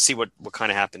curious to see what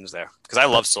kind of happens there, because I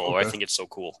love solar. Okay. I think it's so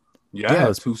cool. Yeah, I Yeah,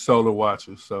 have 2 solar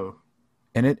watches, so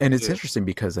and it's yeah. interesting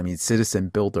because I mean, Citizen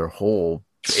built their whole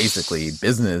basically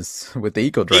business with the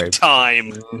Eco Big Drive.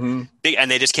 time. Mhm.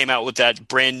 And they just came out with that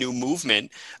brand new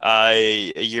movement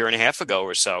a year and a half ago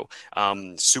or so.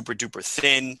 Super duper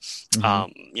thin,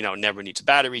 never needs a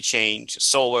battery change,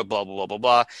 solar, blah, blah, blah, blah,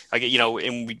 blah. Like,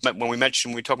 and when we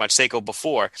talked about Seiko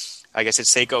before, like I said,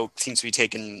 Seiko seems to be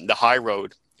taking the high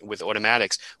road with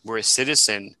automatics, whereas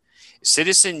Citizen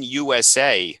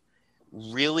USA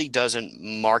really doesn't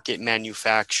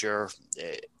manufacture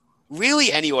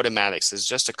really any automatics. There's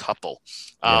just a couple.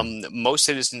 Yeah. Most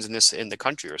citizens in the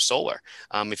country are solar.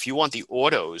 If you want the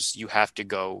autos, you have to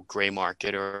go gray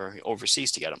market or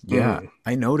overseas to get them. Yeah,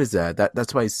 I noticed that.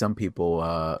 That's why some people,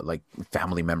 like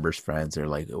family members, friends, are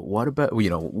like, "What about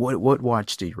what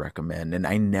watch do you recommend?" And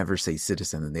I never say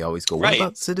Citizen, and they always go, "What Right.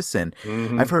 about Citizen?"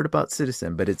 I've heard about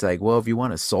Citizen, but it's like, well, if you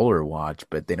want a solar watch,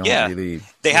 but they don't Yeah. really.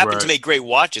 They happen to Right. make great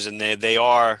watches, and they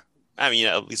are. I mean,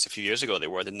 at least a few years ago, they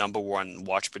were the #1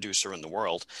 watch producer in the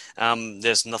world.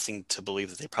 There's nothing to believe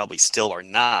that they probably still are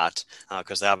not,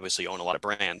 because they obviously own a lot of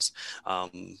brands.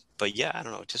 But yeah, I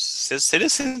don't know. Just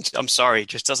Citizen, I'm sorry,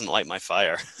 just doesn't light my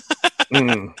fire.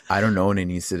 I don't own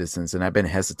any Citizens, and I've been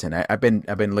hesitant. I've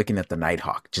been looking at the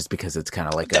Nighthawk just because it's kind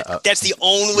of like That's the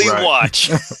only Right. watch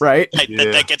right.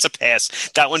 that gets a pass.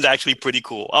 That one's actually pretty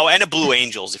cool. Oh, and a Blue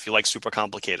Angels if you like super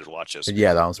complicated watches.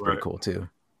 Yeah, that one's pretty Right. cool too.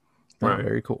 No, Right.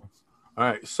 very cool. All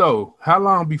right. So, how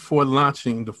long before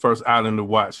launching the first Islander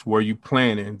watch were you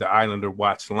planning the Islander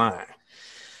watch line?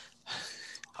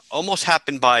 Almost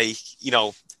happened by,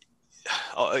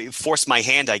 forced my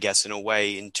hand, I guess, in a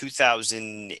way. In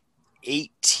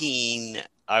 2018,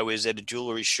 I was at a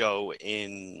jewelry show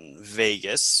in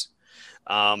Vegas,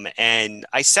 and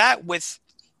I sat with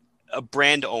a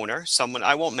brand owner, someone,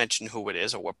 I won't mention who it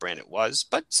is or what brand it was,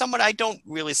 but someone I don't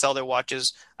really sell their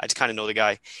watches. I just kind of know the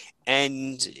guy.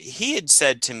 And he had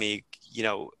said to me,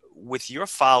 with your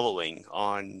following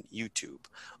on YouTube,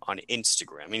 on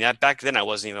Instagram, I mean, back then I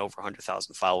wasn't even over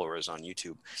 100,000 followers on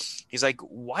YouTube. He's like,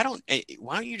 why don't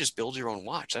you just build your own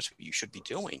watch? That's what you should be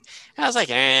doing. And I was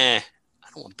like, I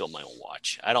don't want to build my own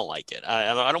watch. I don't like it.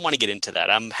 I don't want to get into that.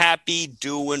 I'm happy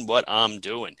doing what I'm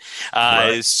doing.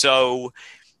 Right. So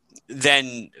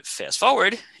then fast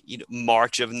forward,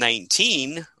 March of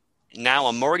 19, now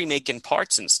I'm already making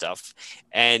parts and stuff.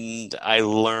 And I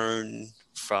learned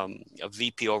from a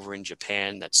VP over in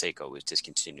Japan that Seiko was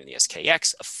discontinuing the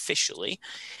SKX officially.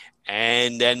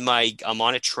 And then I'm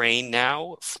on a train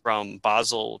now from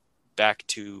Basel back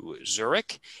to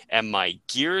Zurich, and my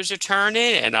gears are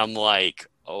turning, and I'm like,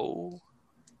 oh,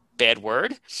 bad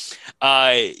word.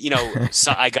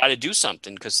 So I got to do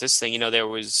something, because this thing, there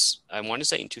was, I want to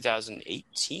say in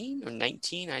 2018 or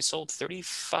 19, I sold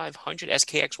 3,500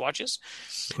 SKX watches.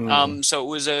 So it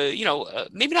was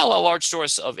maybe not a large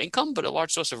source of income, but a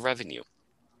large source of revenue.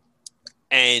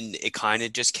 And it kind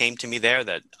of just came to me there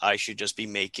that I should just be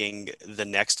making the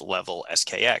next level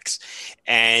SKX.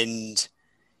 And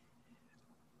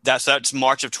that's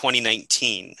March of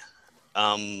 2019.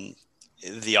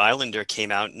 The Islander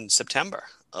came out in September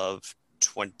of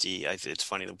it's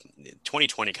funny,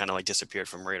 2020 kind of like disappeared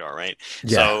from radar, right?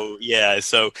 Yeah.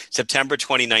 So September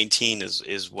 2019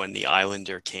 is when the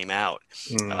Islander came out.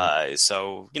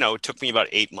 So it took me about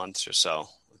 8 months or so.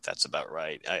 That's about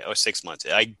right. Or 6 months.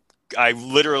 I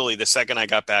literally, the second I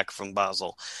got back from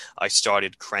Basel, I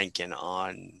started cranking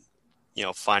on,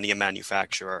 finding a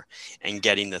manufacturer and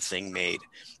getting the thing made.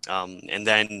 And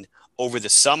then over the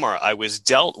summer, I was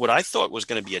dealt what I thought was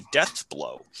going to be a death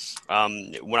blow.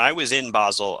 When I was in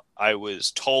Basel, I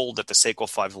was told that the Seiko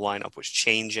 5 lineup was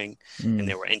changing and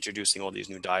they were introducing all these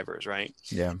new divers, right?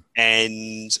 Yeah.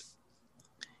 And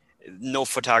no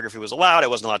photography was allowed. I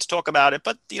wasn't allowed to talk about it,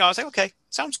 but I was like, okay,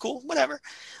 sounds cool, whatever.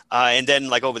 And then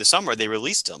like over the summer, they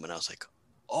released them, and I was like,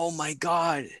 oh my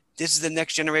God, this is the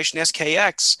next generation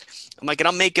SKX. I'm like, and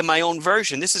I'm making my own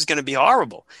version. This is going to be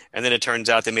horrible. And then it turns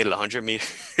out they made it 100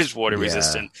 meters water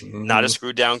resistant, not a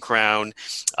screwed down crown.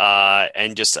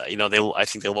 And just, I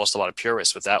think they lost a lot of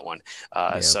purists with that one.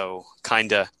 So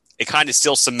it kind of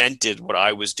still cemented what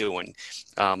I was doing.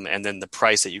 And then the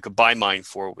price that you could buy mine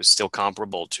for was still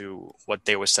comparable to what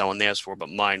they were selling theirs for. But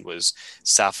mine was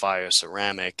sapphire,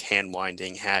 ceramic, hand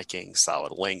winding, hacking,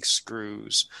 solid link,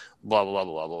 screws, blah, blah,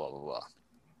 blah, blah, blah, blah, blah.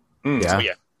 So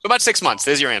about 6 months.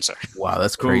 There's your answer. Wow,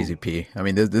 that's crazy, P. I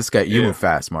mean, this guy, you move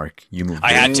fast, Mark. You move.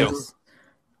 I had to.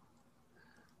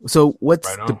 So what's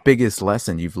the biggest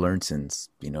lesson you've learned since,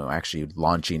 actually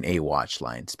launching a watch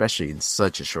line, especially in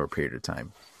such a short period of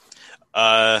time?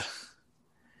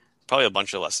 Probably a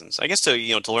bunch of lessons. I guess to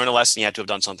learn a lesson, you had to have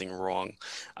done something wrong.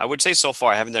 I would say so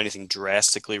far I haven't done anything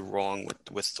drastically wrong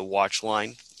with the watch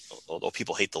line, although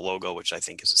people hate the logo, which I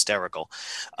think is hysterical.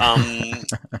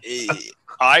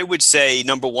 I would say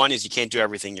number one is you can't do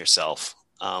everything yourself.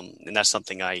 And that's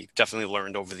something I definitely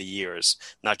learned over the years,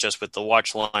 not just with the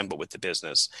watch line, but with the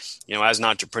business. As an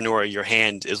entrepreneur, your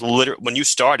hand is literally, when you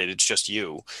started, it's just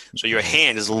you. So your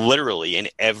hand is literally in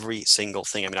every single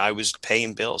thing. I mean, I was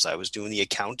paying bills. I was doing the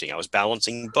accounting. I was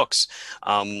balancing books.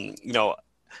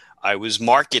 I was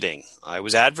marketing. I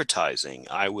was advertising.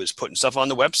 I was putting stuff on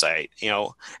the website.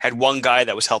 Had one guy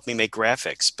that was helping me make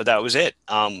graphics, but that was it.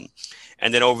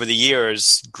 And then over the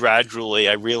years, gradually,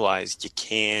 I realized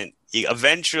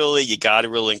eventually you got to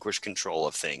relinquish control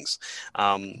of things.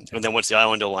 And then once the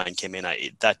Islander line came in,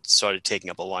 that started taking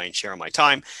up a lion's share of my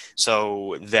time.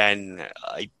 So then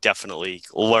I definitely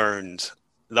learned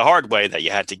the hard way that you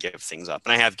had to give things up.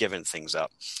 And I have given things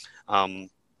up.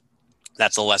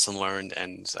 That's a lesson learned.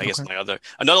 And I guess another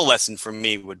lesson for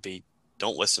me would be,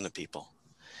 don't listen to people.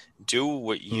 Do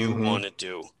what you want to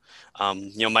do.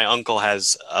 My uncle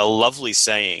has a lovely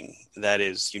saying that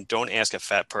is, you don't ask a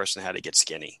fat person how to get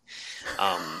skinny.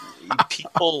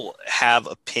 People have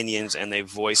opinions and they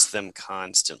voice them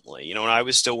constantly. When I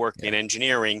was still working in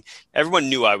engineering, everyone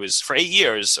knew I was, for 8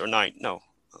 years or 9, no,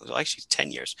 it was actually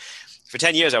 10 years. For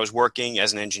 10 years, I was working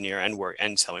as an engineer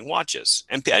and selling watches.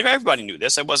 And everybody knew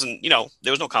this. I wasn't,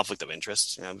 there was no conflict of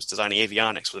interest. I was designing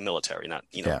avionics for the military, not.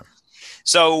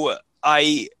 So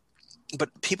but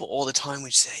people all the time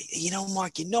would say,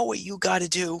 Mark, what you got to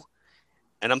do?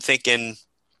 And I'm thinking,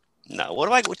 no,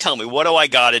 tell me, what do I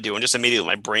got to do? And just immediately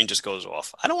my brain just goes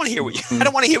off. I don't want to hear I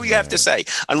don't want to hear what you have to say.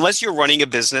 Unless you're running a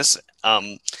business,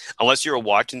 unless you're a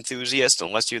watch enthusiast,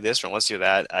 unless you're this or unless you're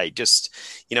that, I just,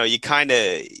 you kind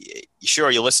of,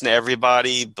 sure, you listen to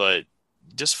everybody, but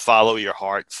just follow your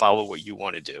heart, follow what you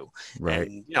want to do. Right.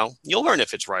 And, you'll learn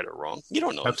if it's right or wrong. You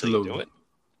don't know until you do it.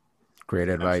 Great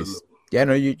advice. Absolutely. Yeah,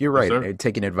 no, you're right. Yes,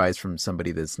 taking advice from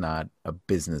somebody that's not a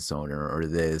business owner or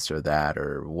this or that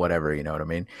or whatever, you know what I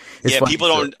mean? People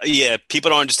don't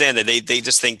understand that. They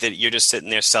just think that you're just sitting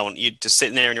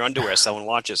there in your underwear selling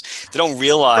watches. They don't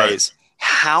realize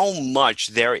how much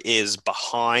there is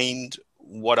behind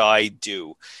what I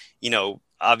do.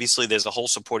 Obviously there's a whole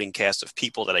supporting cast of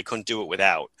people that I couldn't do it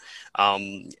without.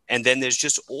 And then there's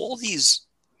just all these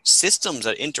systems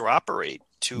that interoperate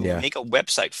to make a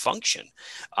website function.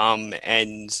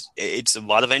 And it's a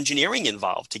lot of engineering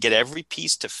involved to get every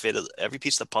piece of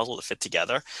the puzzle to fit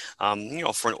together,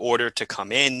 for an order to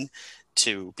come in,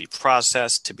 to be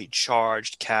processed, to be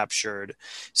charged, captured,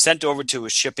 sent over to a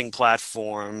shipping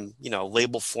platform,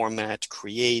 label format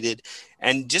created,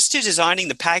 and just to designing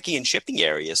the packing and shipping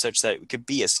area such that it could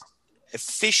be as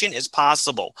efficient as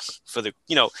possible for the,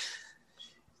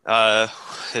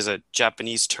 there's a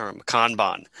Japanese term,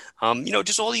 Kanban.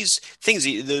 Just all these things,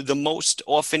 the most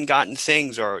often gotten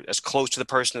things are as close to the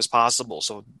person as possible.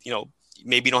 So,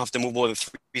 maybe you don't have to move more than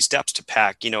 3 steps to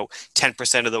pack,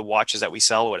 10% of the watches that we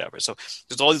sell or whatever. So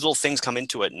there's all these little things come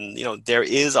into it. And, there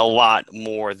is a lot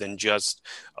more than just,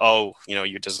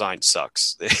 your design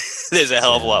sucks. There's a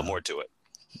hell of a lot more to it.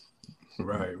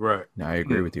 Right. No, I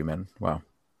agree with you, man. Wow.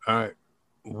 All right.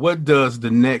 What does the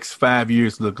next 5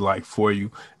 years look like for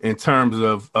you in terms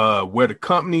of where the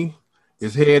company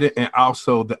is headed and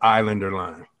also the Islander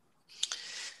line?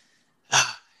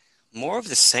 More of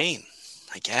the same,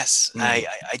 I guess. I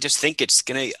just think it's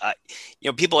gonna,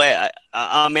 people.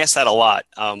 I'm asked that a lot.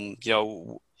 And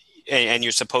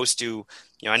you're supposed to.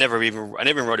 I never even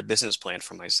wrote a business plan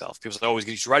for myself. People say, "Oh,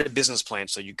 you should write a business plan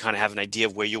so you kind of have an idea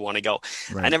of where you want to go."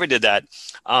 Right. I never did that.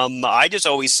 I just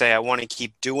always say I want to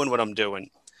keep doing what I'm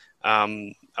doing.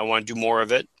 I want to do more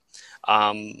of it.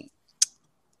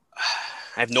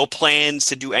 I have no plans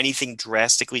to do anything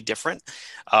drastically different.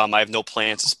 I have no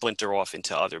plans to splinter off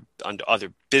into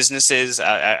other businesses,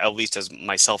 at least as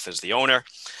myself as the owner.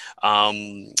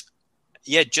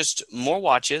 Just more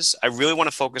watches. I really want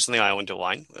to focus on the Islander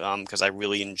line because I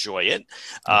really enjoy it.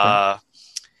 Okay.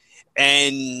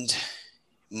 And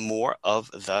more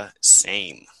of the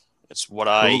same. It's what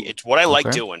I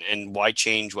like doing, and why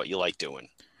change what you like doing?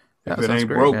 That If it sounds ain't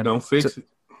great, broke, man. don't fix it.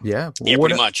 Yeah. Yeah,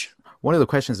 pretty much. One of the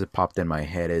questions that popped in my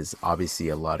head is obviously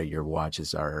a lot of your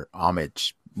watches are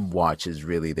homage watches.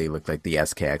 Really, they look like the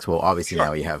SKX. Well, obviously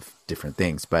now you have different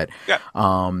things, but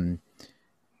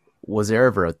was there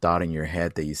ever a thought in your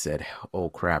head that you said, "Oh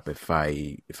crap! If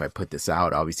I put this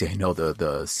out, obviously I know the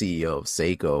CEO of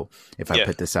Seiko. If I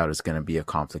put this out, it's going to be a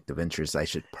conflict of interest. I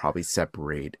should probably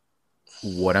separate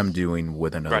what I'm doing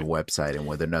with another website and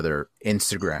with another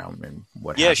Instagram and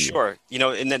what have you." Sure.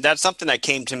 And that's something that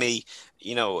came to me,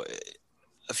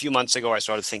 a few months ago. I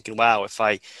started thinking, wow, if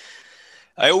I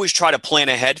always try to plan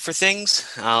ahead for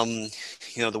things,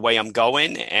 the way I'm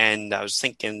going. And I was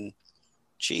thinking,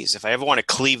 geez, if I ever want to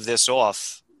cleave this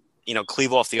off,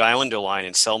 cleave off the Islander line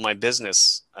and sell my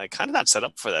business, I kind of not set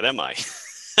up for that, am I?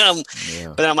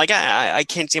 But I'm like, I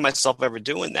can't see myself ever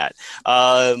doing that.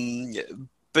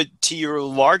 But to your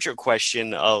larger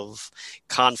question of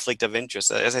conflict of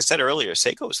interest, as I said earlier,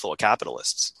 Seiko is full of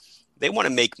capitalists. They want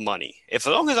to make money. As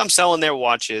long as I'm selling their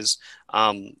watches,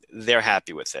 they're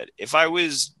happy with it. If I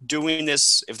was doing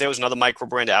this, if there was another micro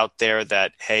brand out there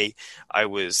that, hey, I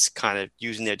was kind of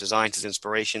using their designs as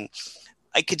inspiration,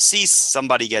 I could see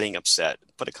somebody getting upset.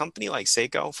 But a company like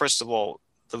Seiko, first of all,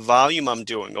 the volume I'm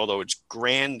doing, although it's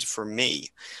grand for me,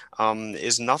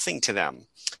 is nothing to them.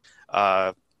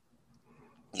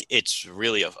 It's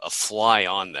really a fly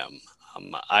on them.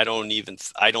 I don't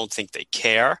think they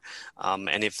care.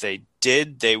 And if they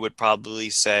did, they would probably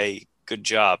say, "Good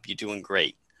job, you're doing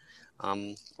great."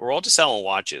 We're all just selling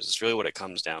watches. It's really what it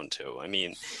comes down to. I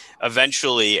mean,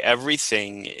 eventually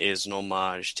everything is an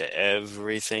homage to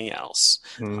everything else.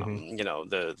 Mm-hmm.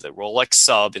 The Rolex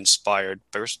sub inspired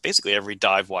basically every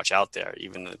dive watch out there,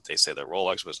 even if they say that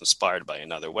Rolex was inspired by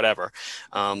another, whatever.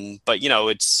 But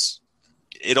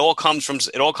it all comes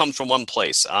from one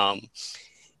place.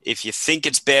 If you think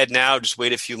it's bad now, just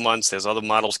wait a few months. There's other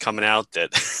models coming out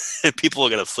that people are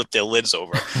going to flip their lids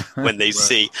over when they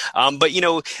see. But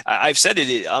I've said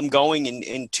it. I'm going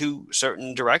in two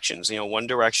certain directions. One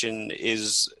direction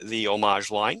is the homage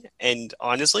line, and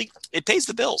honestly, it pays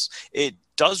the bills. It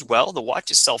does well. The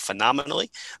watches sell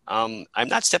phenomenally. I'm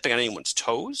not stepping on anyone's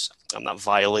toes. I'm not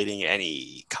violating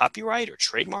any copyright or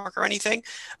trademark or anything.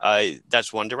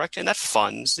 That's one direction. That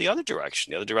funds the other direction.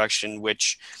 The other direction,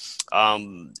 which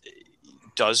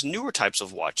does newer types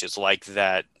of watches like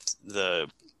that.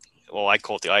 I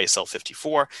call it the ISL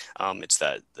 54. It's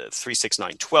the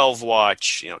 36912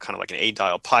 watch, kind of like an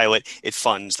A-dial Pilot. It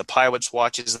funds the Pilot's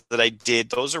watches that I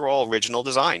did. Those are all original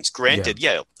designs. Granted,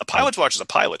 a Pilot's watch is a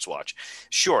Pilot's watch.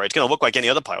 Sure, it's going to look like any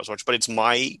other Pilot's watch, but it's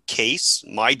my case,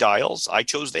 my dials. I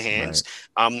chose the hands.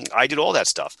 Right. I did all that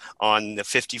stuff. On the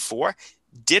 54,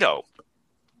 ditto.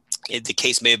 The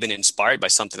case may have been inspired by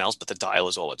something else, but the dial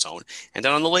is all its own. And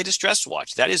then on the latest dress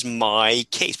watch, that is my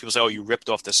case. People say, "Oh, you ripped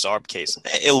off the Saab case."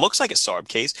 It looks like a Saab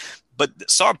case, but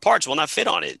Saab parts will not fit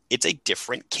on it. It's a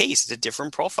different case. It's a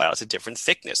different profile. It's a different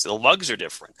thickness. The lugs are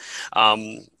different.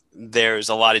 There's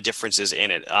a lot of differences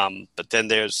in it. But then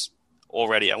there's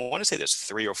already, I want to say there's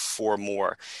 3 or 4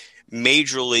 more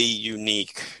majorly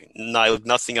unique,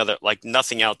 nothing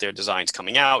out there designs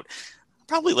coming out.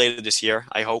 Probably later this year,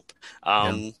 I hope.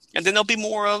 And then there'll be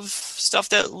more of stuff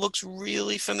that looks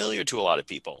really familiar to a lot of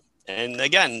people. And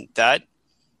again, that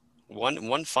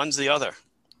one funds the other.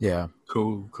 Yeah.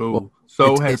 Cool. Well,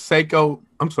 so has Seiko...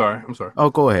 I'm sorry. Oh,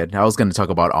 go ahead. I was going to talk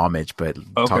about homage, but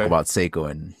talk about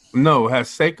Seiko. No, has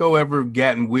Seiko ever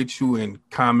gotten with you and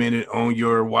commented on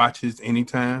your watches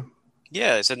anytime?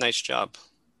 Yeah, it's a nice job.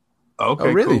 Okay,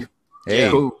 oh, really? Cool. Hey.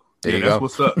 Cool. There you that's go.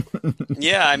 what's up.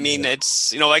 Yeah, I mean,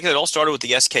 it's, like it all started with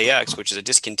the SKX, which is a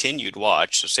discontinued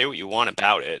watch. So say what you want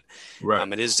about it. Right.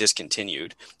 It is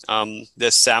discontinued.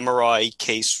 The Samurai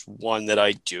case one that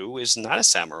I do is not a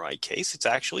Samurai case. It's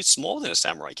actually smaller than a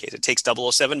Samurai case. It takes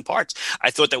 007 parts. I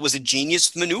thought that was a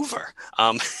genius maneuver.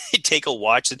 Take a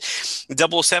watch that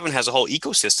the 007 has a whole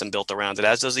ecosystem built around it,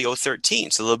 as does the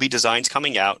 013. So there'll be designs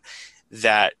coming out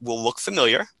that will look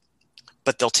familiar,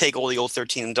 but they'll take all the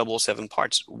 013 and 007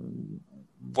 parts.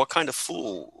 What kind of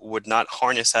fool would not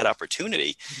harness that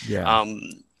opportunity? Yeah.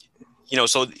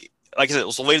 So like I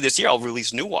said, so later this year, I'll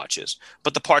release new watches,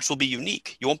 but the parts will be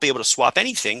unique. You won't be able to swap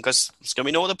anything because there's going to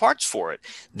be no other parts for it.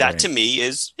 That to me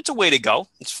it's a way to go.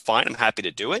 It's fine. I'm happy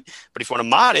to do it. But if you want to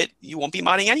mod it, you won't be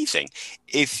modding anything.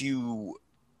 If in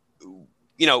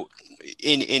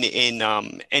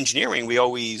engineering, we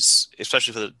always,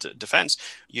 especially for the defense,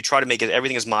 you try to make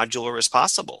everything as modular as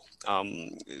possible.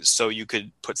 So you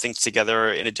could put things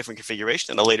together in a different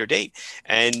configuration at a later date.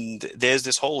 And there's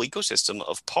this whole ecosystem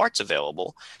of parts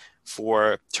available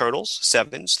for Turtles,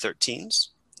 7s, 13s,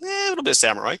 a little bit of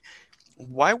Samurai.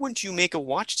 Why wouldn't you make a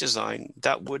watch design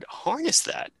that would harness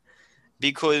that?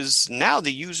 Because now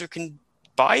the user can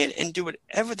buy it and do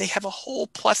whatever. They have a whole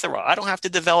plethora. I don't have to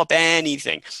develop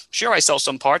anything. Sure, I sell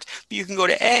some parts, but you can go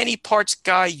to any parts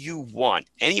guy you want.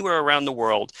 Anywhere around the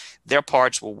world, their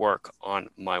parts will work on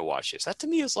my watches. That to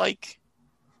me is it's like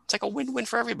a win-win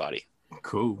for everybody.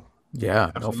 Cool.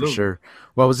 Yeah, Absolutely. no, for sure.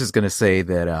 Well, I was just going to say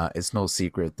that it's no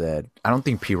secret that I don't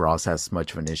think P. Ross has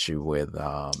much of an issue with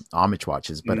homage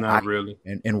watches, but not really.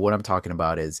 And what I'm talking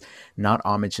about is not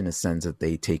homage in the sense that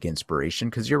they take inspiration,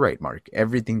 because you're right, Mark.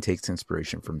 Everything takes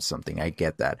inspiration from something. I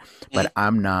get that. But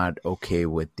I'm not okay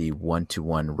with the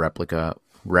one-to-one replica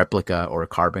or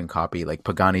carbon copy like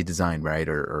Pagani design, right?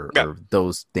 Or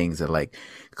those things that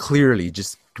clearly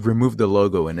just remove the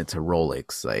logo and it's a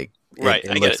Rolex.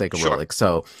 It looks like a Rolex.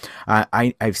 So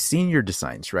I've seen your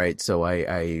designs, right? So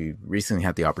I recently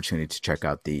had the opportunity to check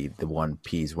out the one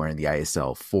piece wearing the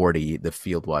ISL 40, the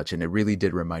field watch, and it really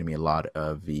did remind me a lot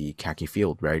of the khaki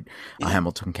field, right? A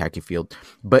Hamilton khaki field.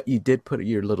 But you did put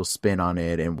your little spin on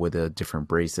it and with a different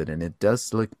bracelet, and it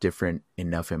does look different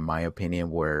enough in my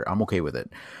opinion where I'm okay with it.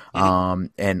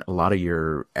 And a lot of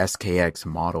your SKX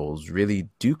models really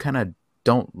do kind of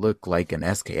don't look like an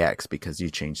SKX because you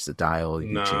changed the dial,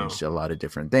 you changed a lot of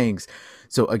different things.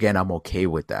 So again, I'm okay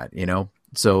with that,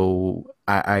 So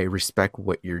I respect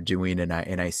what you're doing, and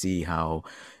I see how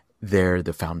they're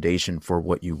the foundation for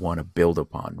what you want to build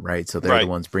upon, right? So they're the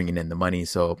ones bringing in the money.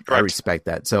 So I respect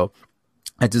that. So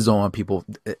I just don't want people.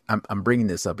 I'm bringing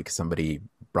this up because somebody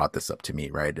brought this up to me,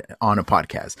 right, on a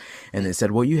podcast, and they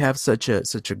said, "Well, you have such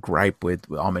a gripe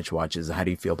with homage watches. How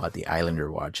do you feel about the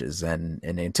Islander watches?" And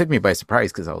it took me by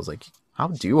surprise because I was like, "How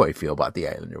do I feel about the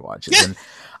Islander watches?" And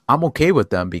I'm okay with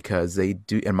them because they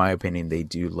do, in my opinion, they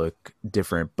do look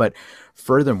different. But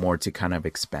furthermore, to kind of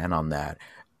expand on that,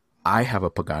 I have a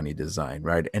Pagani design,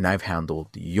 right? And I've handled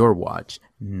your watch,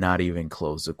 not even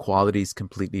close. The quality is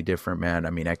completely different, man. I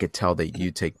mean, I could tell that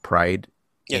you take pride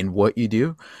in what you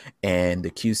do, and the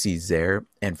QC is there.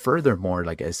 And furthermore,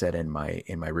 like I said in my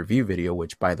review video,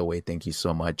 which by the way, thank you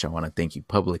so much. I want to thank you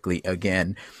publicly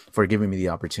again for giving me the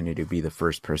opportunity to be the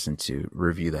first person to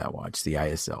review that watch, the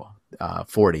ISL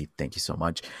 40. Thank you so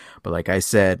much. But like I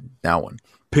said, that one.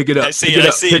 Pick it up. I see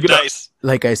it. Nice.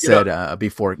 Like I said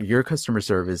before, your customer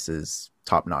service is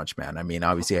top notch, man. I mean,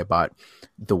 obviously, I bought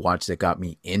the watch that got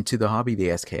me into the hobby, the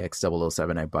SKX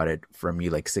 007. I bought it from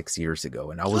you 6 years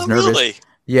ago, and I was nervous. Really?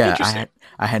 Yeah,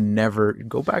 I had never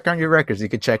go back on your records. You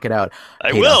could check it out.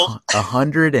 I will.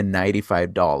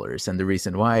 $195, and the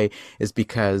reason why is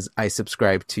because I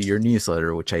subscribed to your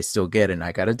newsletter, which I still get, and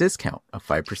I got a discount, a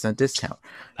 5% discount.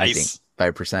 Nice. I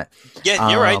think 5%. Yeah,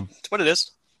 you're right. That's what it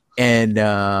is. And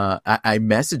I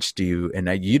messaged you, and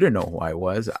you didn't know who I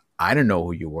was. I didn't know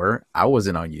who you were. I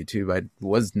wasn't on YouTube. I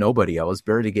was nobody. I was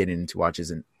barely getting into watches,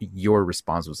 and your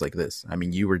response was like this. I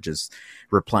mean, you were just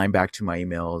replying back to my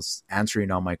emails,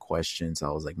 answering all my questions. I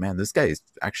was like, man, this guy is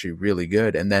actually really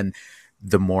good. And then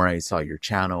the more I saw your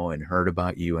channel and heard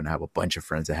about you, and I have a bunch of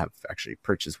friends that have actually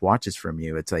purchased watches from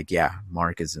you, it's like, yeah,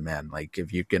 Mark is the man. Like,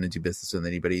 if you're going to do business with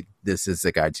anybody, this is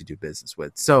the guy to do business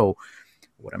with. So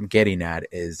what I'm getting at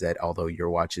is that although your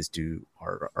watches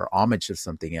are homage to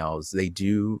something else, they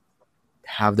do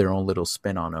have their own little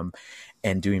spin on them,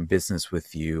 and doing business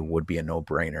with you would be a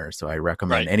no-brainer. So I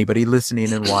recommend anybody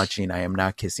listening and watching. I am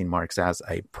not kissing Mark's ass.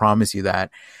 I promise you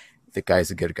that. The guy's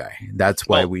a good guy. That's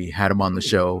why we had him on the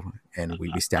show, and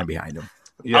we stand behind him.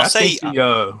 Yeah,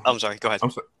 I'm sorry. Go ahead.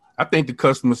 I think the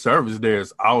customer service there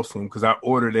is awesome because I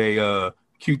ordered a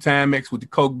Q Timex with the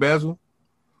Coke bezel.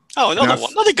 Oh, And I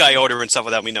another guy ordering stuff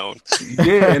without me knowing.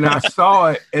 Yeah, and I saw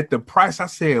it at the price. I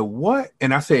said, what?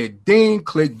 And I said, ding,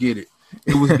 click, get it.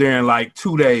 It was there in like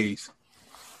 2 days.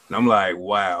 And I'm like,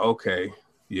 wow, okay.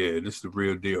 Yeah, this is the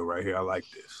real deal right here. I like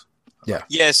this.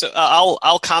 Yeah, so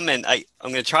I'll comment. I'm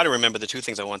going to try to remember the two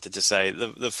things I wanted to say.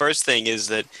 The first thing is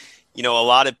that, a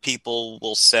lot of people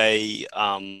will say,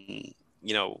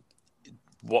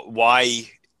 why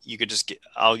you could just get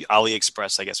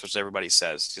AliExpress, I guess, which everybody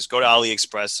says. Just go to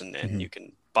AliExpress and you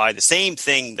can buy the same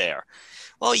thing there.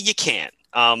 Well, you can't.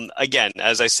 Again,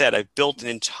 as I said, I've built an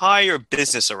entire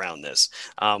business around this.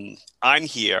 I'm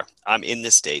here. I'm in the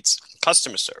States.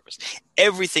 Customer service.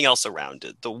 Everything else around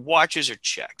it. The watches are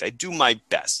checked. I do my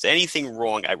best. Anything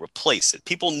wrong, I replace it.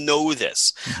 People know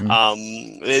this.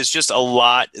 There's just a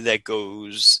lot that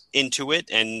goes into it,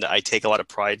 and I take a lot of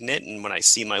pride in it. And when I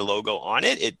see my logo on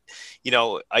it,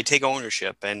 I take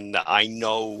ownership, and I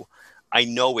know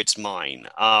it's mine.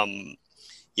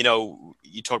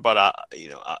 You talk about,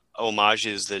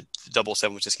 homages that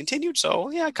 007 was discontinued. So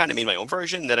yeah, I kind of made my own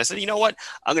version. Then I said, you know what?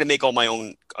 I'm going to make all my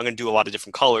own. I'm going to do a lot of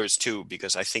different colors too,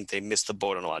 because I think they missed the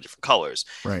boat on a lot of different colors.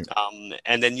 Right.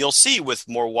 And then you'll see with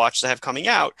more watches I have coming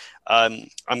out, I'm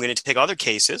going to take other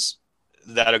cases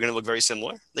that are going to look very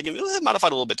similar. They can be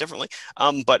modified a little bit differently.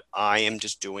 But I am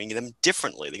just doing them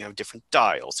differently. They have different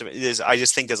dials. I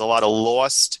just think there's a lot of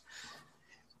lost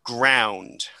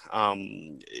ground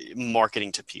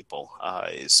marketing to people.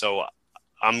 So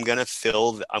I'm gonna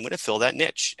fill that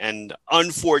niche, and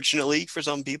unfortunately for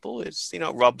some people, it's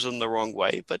rubs them the wrong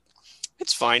way, but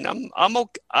it's fine. I'm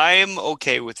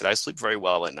okay with it. I sleep very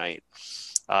well at night,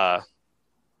 so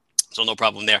no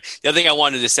problem there. The other thing I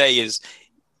wanted to say is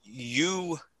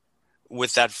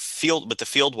with the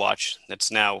field watch that's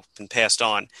now been passed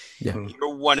on. Yeah.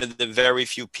 You're one of the very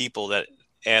few people that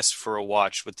ask for a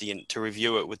watch to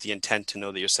review it with the intent to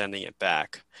know that you're sending it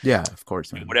back. Yeah, of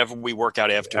course, man. Whatever we work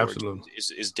out afterwards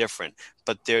is different.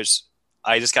 But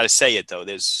I just got to say it though.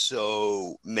 There's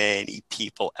so many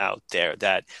people out there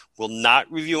that will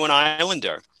not review an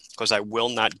Islander because I will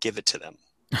not give it to them.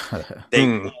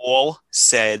 They all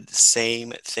said the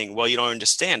same thing. Well, you don't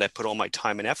understand. I put all my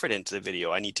time and effort into the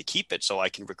video. I need to keep it so I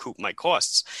can recoup my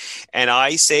costs. And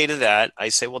I say to that,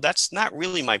 well, that's not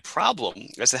really my problem.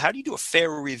 I said, how do you do a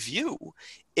fair review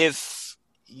if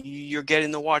you're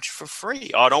getting the watch for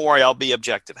free? Oh, don't worry, I'll be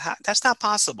objective. That's not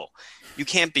possible. You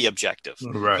can't be objective.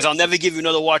 Right. Because I'll never give you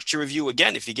another watch to review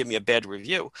again if you give me a bad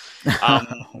review.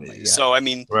 So, I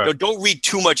mean, don't read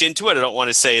too much into it. I don't want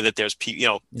to say that there's,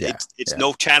 it's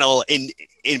no channel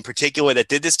in particular that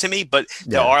did this to me, but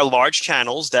there are large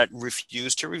channels that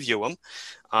refuse to review them,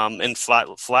 and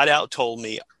flat out told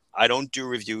me, I don't do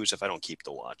reviews if I don't keep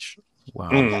the watch.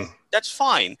 Wow. That's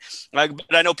fine. But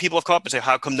I know people have come up and say,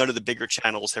 how come none of the bigger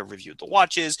channels have reviewed the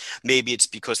watches? Maybe it's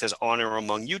because there's honor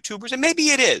among YouTubers, and maybe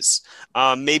it is.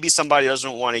 Maybe somebody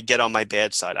doesn't want to get on my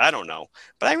bad side. I don't know.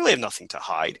 But I really have nothing to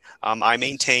hide. I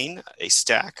maintain a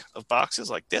stack of boxes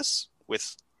like this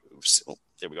with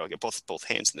there we go. I'll get both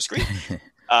hands in the screen.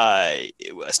 A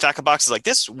stack of boxes like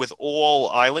this with all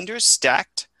Islanders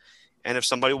stacked. And if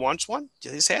somebody wants one,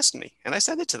 they just ask me, and I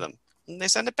send it to them, and they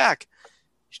send it back.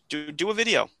 Do a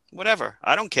video, whatever.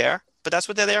 I don't care, but that's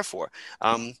what they're there for.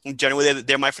 Generally,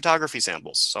 they're my photography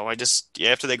samples. So I just,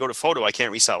 after they go to photo, I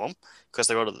can't resell them because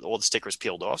they got all the stickers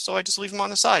peeled off. So I just leave them on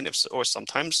the side. Or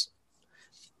sometimes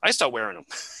I start wearing them,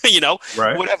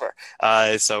 right. Whatever.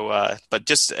 But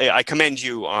just, I commend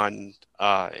you on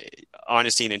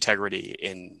honesty and integrity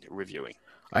in reviewing.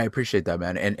 I appreciate that,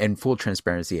 man. And full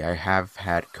transparency, I have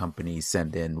had companies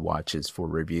send in watches for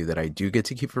review that I do get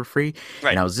to keep for free. Right.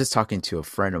 And I was just talking to a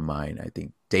friend of mine, I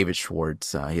think David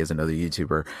Schwartz, he is another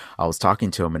YouTuber. I was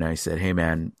talking to him and I said, hey,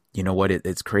 man, you know what?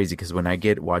 It's crazy because when I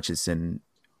get watches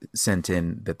sent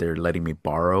in that they're letting me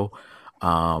borrow,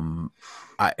 my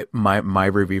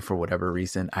review, for whatever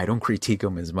reason, I don't critique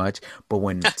them as much. But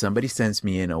when somebody sends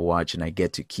me in a watch and I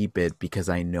get to keep it because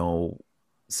I know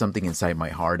something inside my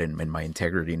heart and my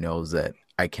integrity knows that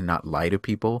I cannot lie to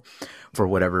people for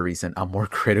whatever reason, I'm more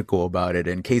critical about it.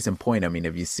 And case in point, I mean,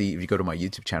 if you go to my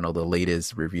YouTube channel, the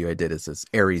latest review I did is this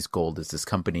Aries Gold. It's this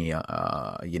company,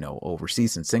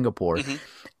 overseas in Singapore. Mm-hmm.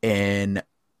 And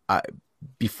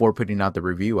before putting out the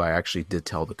review, I actually did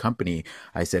tell the company,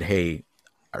 I said, hey,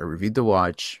 I reviewed the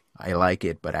watch. I like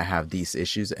it, but I have these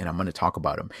issues and I'm going to talk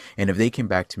about them. And if they came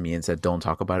back to me and said, don't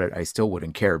talk about it, I still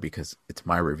wouldn't care because it's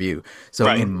my review. So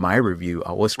in my review,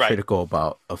 I was critical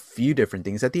about a few different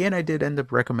things. At the end, I did end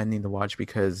up recommending the watch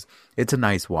because it's a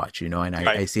nice watch, and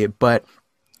I see it. But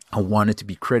I wanted to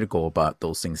be critical about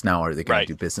those things. Now, are they going Right.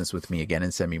 to do business with me again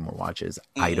and send me more watches?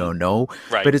 I Mhm. don't know,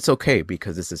 Right. but it's okay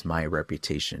because this is my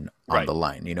reputation on Right. the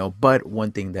line, you know. But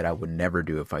one thing that I would never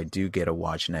do if I do get a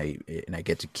watch and I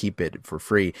get to keep it for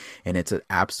free and it's an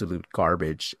absolute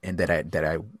garbage and that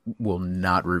I will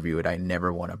not review it. I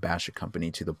never want to bash a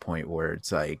company to the point where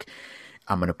it's like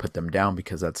I'm going to put them down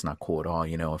because that's not cool at all.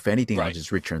 You know, if anything, I'll Right.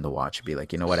 just return the watch and be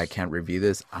like, you know what, I can't review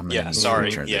this. I'm going to Yeah, need sorry. to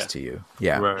return Yeah. this to you.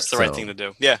 Yeah. Right. It's the right thing to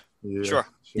do. Yeah, Yeah. sure.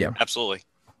 Yeah. Absolutely.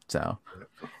 So,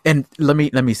 and let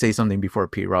me say something before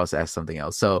Pete Ross asks something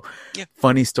else. So, Yeah.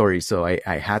 funny story. So I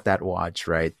had that watch,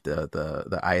 right?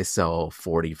 The ISL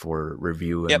 40 for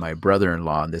review, and Yep. my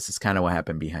brother-in-law, and this is kind of what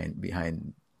happened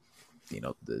behind you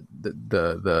know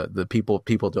the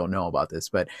people don't know about this,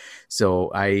 but so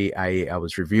I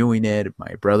was reviewing it.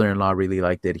 My brother-in-law really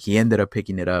liked it. He ended up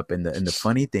picking it up, and the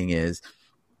funny thing is,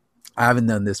 I haven't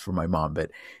done this for my mom, but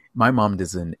my mom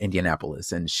is in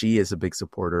Indianapolis, and she is a big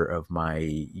supporter of my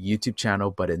YouTube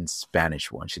channel, but in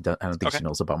Spanish one. I don't think Okay. she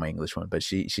knows about my English one, but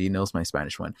she knows my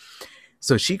Spanish one.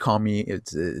 So she called me.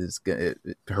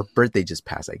 Her birthday just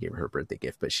passed. I gave her birthday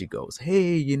gift, but she goes,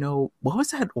 "Hey, you know, what was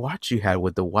that watch you had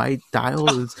with the white dial?"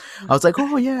 I was like,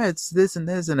 "Oh yeah, it's this and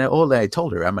this." And I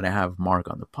told her I'm gonna have Mark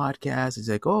on the podcast.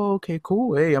 He's like, "Oh, okay,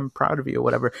 cool. Hey, I'm proud of you, or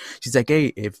whatever." She's like, "Hey,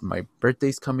 if my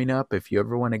birthday's coming up, if you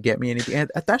ever want to get me anything,"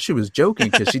 and I thought she was joking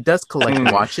because she does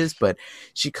collect watches, but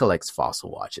she collects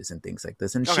fossil watches and things like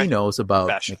this, and Okay. she knows about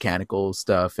Fashion. mechanical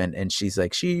stuff, and she's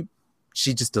like,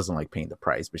 she just doesn't like paying the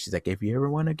price, but she's like, if you ever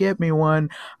want to get me one,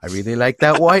 I really like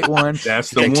that white one. That's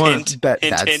She's the like, one. Hint,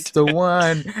 that's hint. the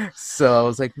one. So I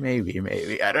was like,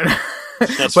 maybe, I don't know.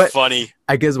 That's But funny.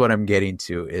 I guess what I'm getting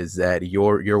to is that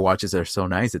your watches are so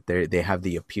nice that they have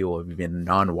the appeal of even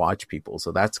non-watch people.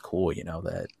 So that's cool, you know,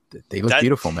 that they look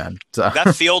beautiful, man. So.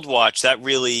 That field watch, that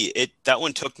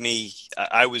one took me.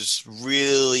 I was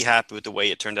really happy with the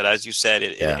way it turned out. As you said,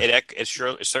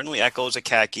 it certainly echoes a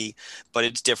khaki, but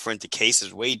it's different. The case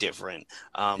is way different.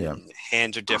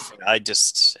 Hands are different.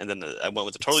 And then I went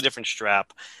with a totally different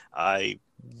strap. I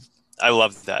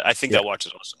love that. I think that watch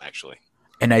is awesome, actually.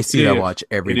 And I see It that is. watch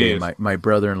every It day. is. My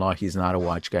brother-in-law, he's not a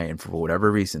watch guy, and for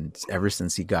whatever reason, ever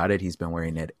since he got it, he's been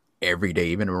wearing it every day,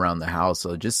 even around the house.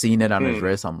 So just seeing it on his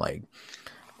wrist, I'm like,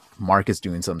 Mark is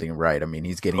doing something right. I mean,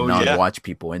 he's getting non-watch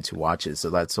people into watches,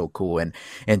 so that's so cool.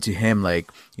 And to him,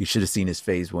 like, you should have seen his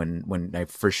face when I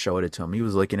first showed it to him. He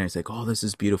was looking at it, he's like, "Oh, this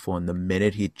is beautiful." And the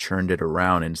minute he turned it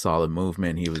around and saw the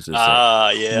movement, he was just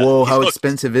like, "Whoa, how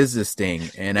expensive is this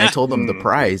thing?" And I told him the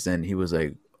price, and he was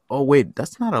like, "Oh wait,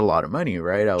 that's not a lot of money,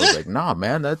 right?" I was like, "Nah,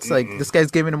 man, that's like this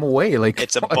guy's giving him away. Like,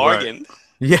 It's a bargain."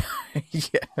 Yeah,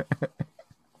 yeah.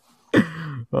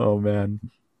 Oh man.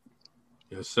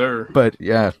 Yes, sir. But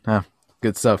yeah,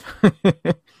 good stuff.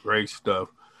 Great stuff.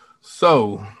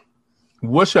 So,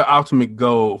 what's your ultimate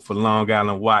goal for Long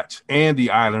Island Watch and the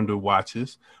Islander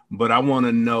watches? But I want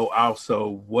to know also,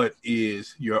 what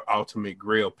is your ultimate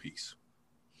grail piece?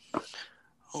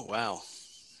 Oh, wow.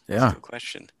 Yeah. That's a good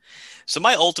question. So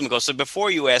my ultimate goal, so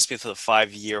before you ask me for the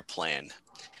 5-year plan,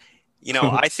 you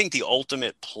know, I think the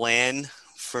ultimate plan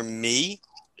for me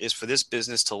is for this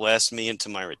business to last me into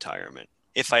my retirement,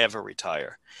 if I ever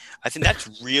retire. I think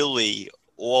that's really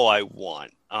all I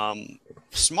want.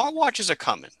 Smartwatches are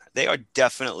coming. They are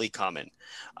definitely coming.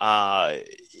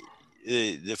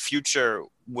 The future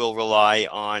will rely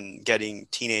on getting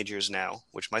teenagers now,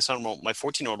 which my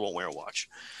 14-year-old won't wear a watch.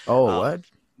 Oh, what?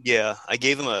 Yeah, I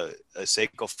gave him a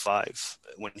Seiko 5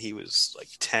 when he was like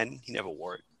 10. He never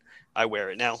wore it. I wear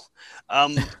it now.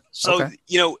 So, Okay.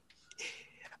 you know,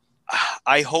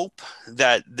 I hope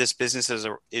that this business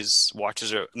is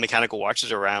mechanical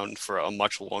watches around for a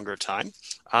much longer time.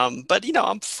 But, you know,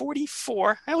 I'm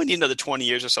 44. I only need another 20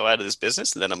 years or so out of this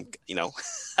business, and then I'm, you know,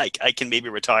 I can maybe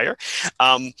retire.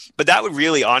 But that would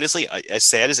really, honestly, as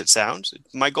sad as it sounds,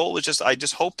 my goal is I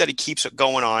just hope that it keeps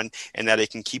going on and that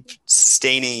it can keep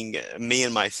sustaining me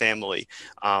and my family.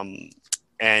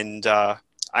 And I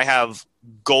have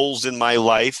goals in my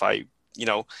life.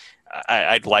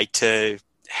 I'd like to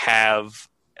I have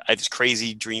this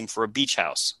crazy dream for a beach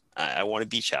house. I want a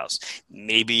beach house.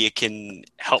 Maybe it can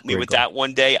help me with that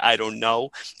one day. I don't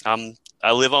know.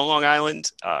 I live on Long Island.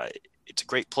 It's a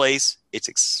great place. It's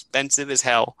expensive as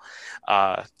hell.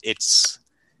 It's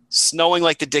snowing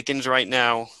like the dickens right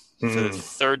now for the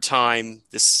third time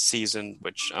this season,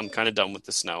 which I'm kind of done with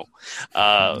the snow.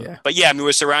 But yeah, I mean,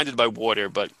 we're surrounded by water,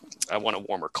 but I want a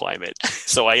warmer climate.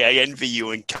 So I envy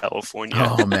you in California.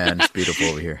 Oh man, it's beautiful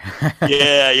over here.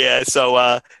 Yeah.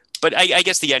 So, but I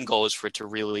guess the end goal is for it to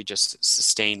really just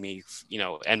sustain me, you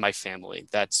know, and my family.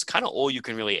 That's kind of all you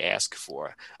can really ask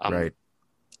for. Right.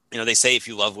 they say if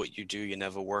you love what you do, you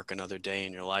never work another day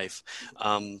in your life.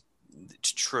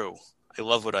 It's true. I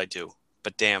love what I do,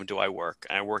 but damn, do I work.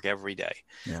 And I work every day,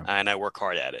 and I work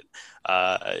hard at it.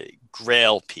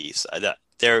 Grail piece.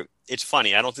 It's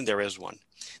funny. I don't think there is one.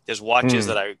 There's watches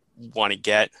that I want to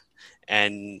get,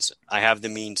 and I have the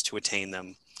means to attain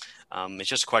them. It's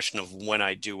just a question of when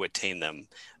I do attain them.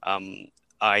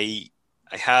 I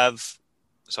have,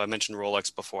 so I mentioned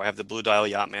Rolex before. I have the Blue Dial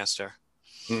Yachtmaster,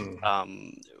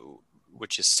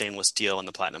 which is stainless steel and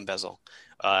the platinum bezel.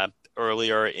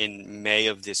 Earlier in May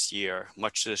of this year,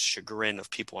 much to the chagrin of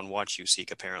people on Watch You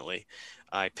Seek, apparently,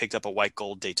 I picked up a white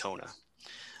gold Daytona.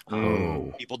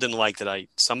 People didn't like that.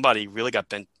 Somebody really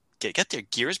got get their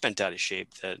gears bent out of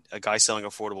shape. That a guy selling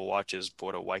affordable watches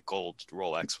bought a white gold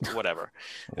Rolex, whatever.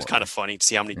 It was kind of funny to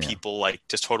see how many people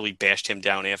just totally bashed him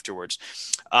down afterwards.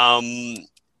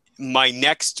 My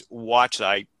next watch that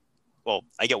I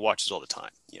get watches all the time.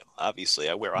 Obviously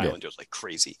I wear Islanders like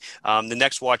crazy. The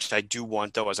next watch I do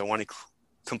want, though, is I want to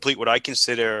complete what I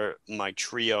consider my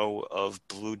trio of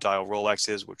Blue Dial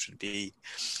Rolexes, which would be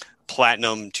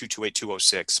Platinum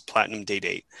 228206, Platinum Date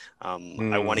 8.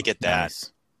 I want to get that.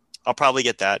 Nice. I'll probably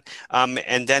get that.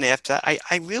 And then after that,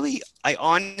 I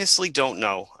honestly don't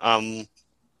know.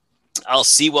 I'll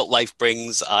see what life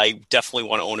brings. I definitely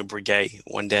want to own a Breguet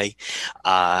one day.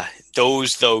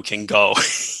 Those, though, can go.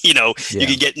 You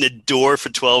can get in the door for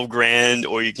 $12,000,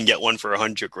 or you can get one for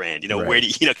 $100,000. Where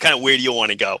do where do you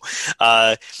want to go?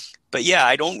 But yeah,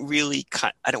 I don't really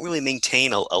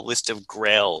maintain a list of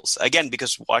grails, again,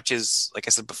 because watches, like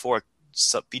I said before,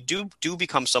 do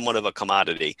become somewhat of a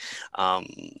commodity.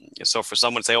 So for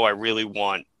someone to say, "Oh, I really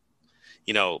want,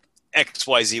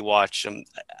 XYZ watch," it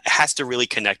has to really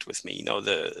connect with me.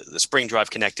 The Spring Drive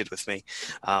connected with me.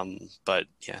 But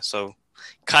yeah, so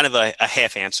kind of a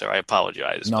half answer. I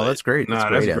apologize. No, that's great. That's a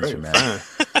great answer, man.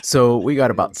 So we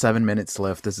got about 7 minutes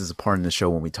left. This is a part in the show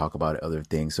when we talk about other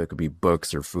things. So it could be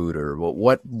books or food or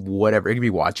whatever. It could be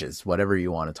watches, whatever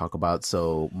you want to talk about.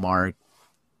 So Mark,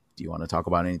 do you want to talk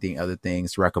about anything, other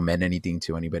things, recommend anything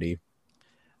to anybody?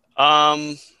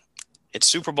 It's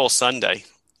Super Bowl Sunday.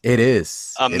 It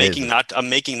is. I'm making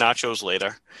nachos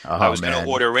later. I was going to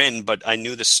order in, but I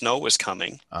knew the snow was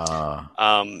coming.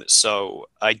 So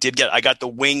I got the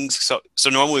wings. So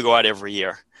normally we go out every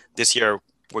year. This year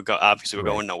we're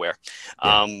going nowhere.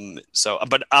 Yeah.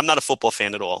 But I'm not a football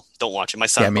fan at all. Don't watch it. My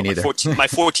son, my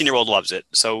 14-year-old loves it.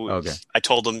 So I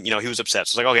told him, he was upset.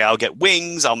 So I was like, okay, I'll get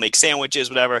wings. I'll make sandwiches,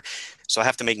 whatever. So I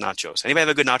have to make nachos. Anybody have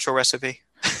a good nacho recipe?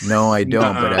 No, I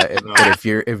don't. But if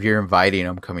you're inviting,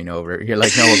 I'm coming over. You're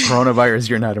like, no, with coronavirus,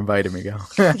 you're not inviting me, go.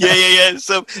 Yeah.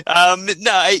 So,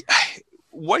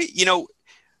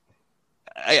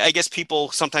 I guess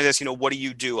people sometimes ask, what do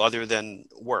you do other than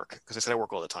work? Because I said I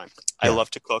work all the time. Yeah. I love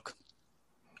to cook.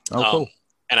 Oh, cool.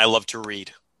 And I love to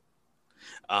read.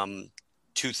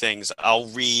 Two things. I'll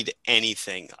read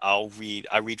anything. I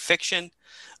read fiction.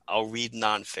 I'll read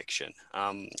nonfiction.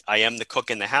 I am the cook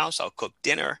in the house. I'll cook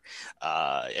dinner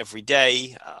every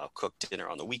day. I'll cook dinner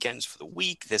on the weekends for the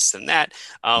week, this and that.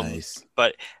 Nice.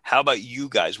 But how about you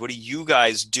guys? What do you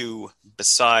guys do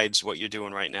besides what you're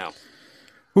doing right now?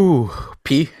 Ooh,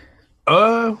 P.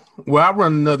 Well, I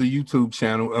run another YouTube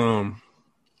channel,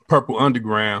 Purple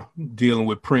Underground, dealing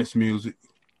with Prince music.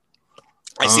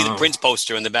 I see the Prince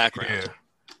poster in the background.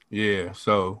 Yeah.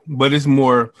 So, but it's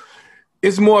more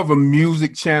of a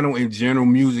music channel in general,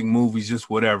 music, movies, just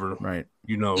whatever. Right.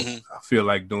 I feel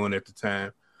like doing at the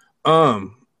time.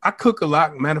 I cook a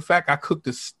lot. Matter of fact, I cooked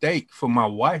a steak for my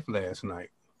wife last night.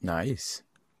 Nice.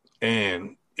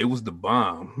 And it was the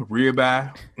bomb.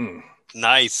 Ribeye.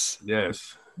 Nice.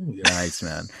 Yes. Nice,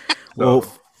 man. Well,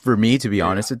 for me, to be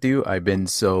honest with you, I've been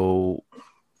so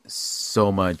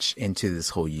much into this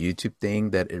whole YouTube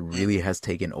thing that it really has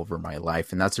taken over my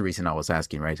life. And that's the reason I was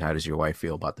asking, right? How does your wife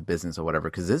feel about the business or whatever?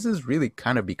 Because this has really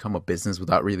kind of become a business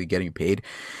without really getting paid.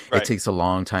 Right. It takes a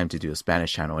long time to do a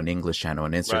Spanish channel, an English channel,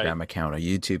 an Instagram account, a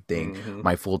YouTube thing.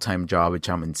 My full-time job, which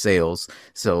I'm in sales.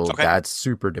 So that's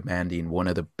super demanding. One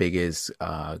of the biggest,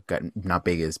 not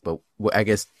biggest, but I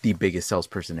guess the biggest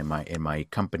salesperson in my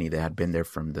company that had been there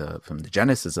from the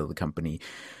genesis of the company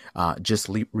just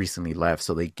recently left.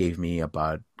 So they gave me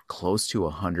about close to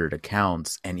 100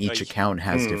 accounts, and each account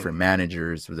has different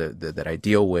managers that I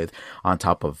deal with on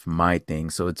top of my thing.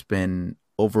 So it's been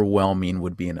overwhelming,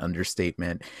 would be an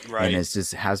understatement. Right. And it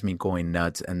just has me going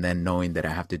nuts. And then knowing that I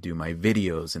have to do my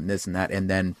videos and this and that. And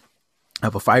then I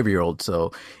have a 5-year-old,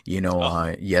 so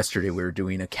yesterday we were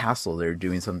doing a castle. They were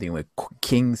doing something with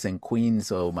kings and queens.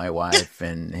 So my wife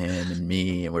and him and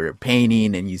me, and we were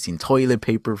painting and using toilet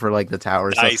paper for like the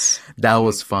tower. Nice. So that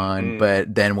was fun.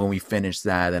 But then when we finished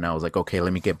that, then I was like, okay,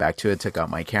 let me get back to it. Took out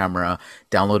my camera,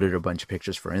 downloaded a bunch of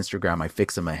pictures for Instagram. I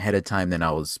fixed them ahead of time. Then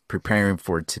I was preparing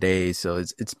for today, so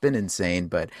it's been insane.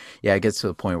 But yeah, it gets to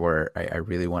the point where I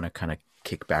really want to kind of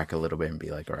kick back a little bit and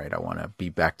be like, all right, I want to be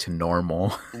back to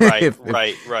normal. Right, if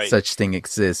right. such thing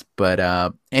exists. But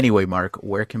anyway, Mark,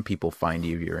 where can people find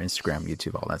you? Your Instagram,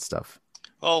 YouTube, all that stuff.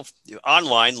 Well,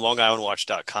 online,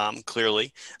 LongIslandWatch.com,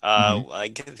 clearly.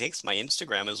 I think my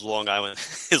Instagram is Long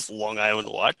Island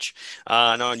Watch.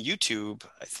 And on YouTube,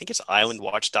 I think it's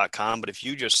islandwatch.com. But if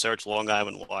you just search Long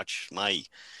Island Watch, my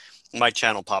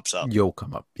channel pops up. You'll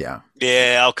come up, yeah.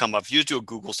 Yeah, I'll come up. If you do a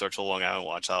Google search for Long Island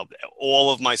Watch,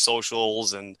 all of my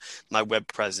socials and my web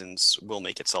presence will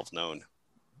make itself known.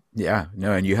 Yeah,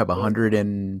 no, and you have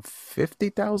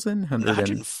 150,000?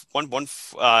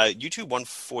 YouTube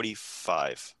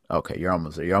 145. Okay, you're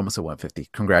almost at 150.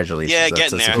 Congratulations. Yeah,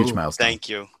 that's there. A huge milestone. Thank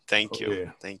you.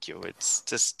 Yeah. Thank you. It's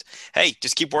just, hey,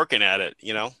 just keep working at it,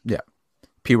 you know? Yeah.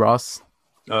 P. Ross?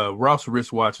 Ross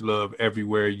Wristwatch Love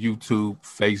everywhere, YouTube,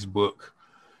 Facebook,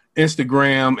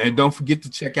 Instagram, and don't forget to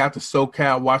check out the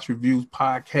SoCal Watch Reviews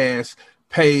podcast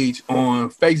page on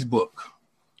Facebook.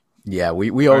 Yeah,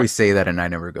 we always say that, and I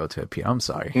never go to it, P. I'm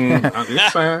sorry.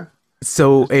 It's fine.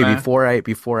 So, It's hey, fine.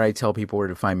 before I tell people where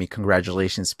to find me,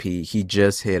 congratulations, P. He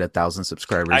just hit 1,000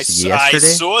 subscribers yesterday. I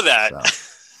saw that. So,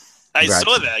 I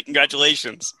saw that.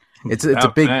 Congratulations. It's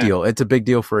a big deal. It's a big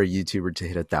deal for a YouTuber to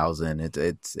hit 1,000.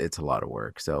 It's a lot of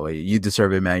work. So you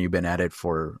deserve it, man. You've been at it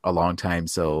for a long time.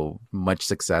 So much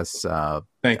success.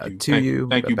 Thank you. To you.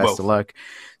 Thank you Best both. of luck.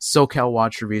 SoCal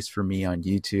Watch Reviews for me on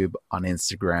YouTube, on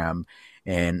Instagram,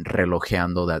 and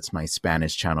Relojeando. That's my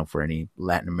Spanish channel for any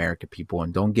Latin America people.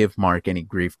 And don't give Mark any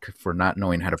grief for not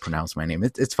knowing how to pronounce my name.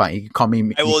 It's fine. You can call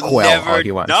me I will Miquel never. all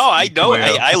you want. No, I don't.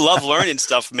 Well. I love learning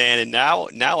stuff, man. And now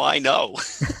I know.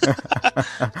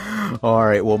 All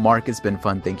right. Well, Mark, it's been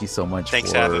fun. Thank you so much.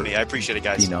 Thanks for having me. I appreciate it,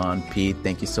 guys. Being on, Pete.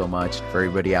 Thank you so much. For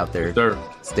everybody out there, Sir.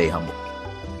 stay humble.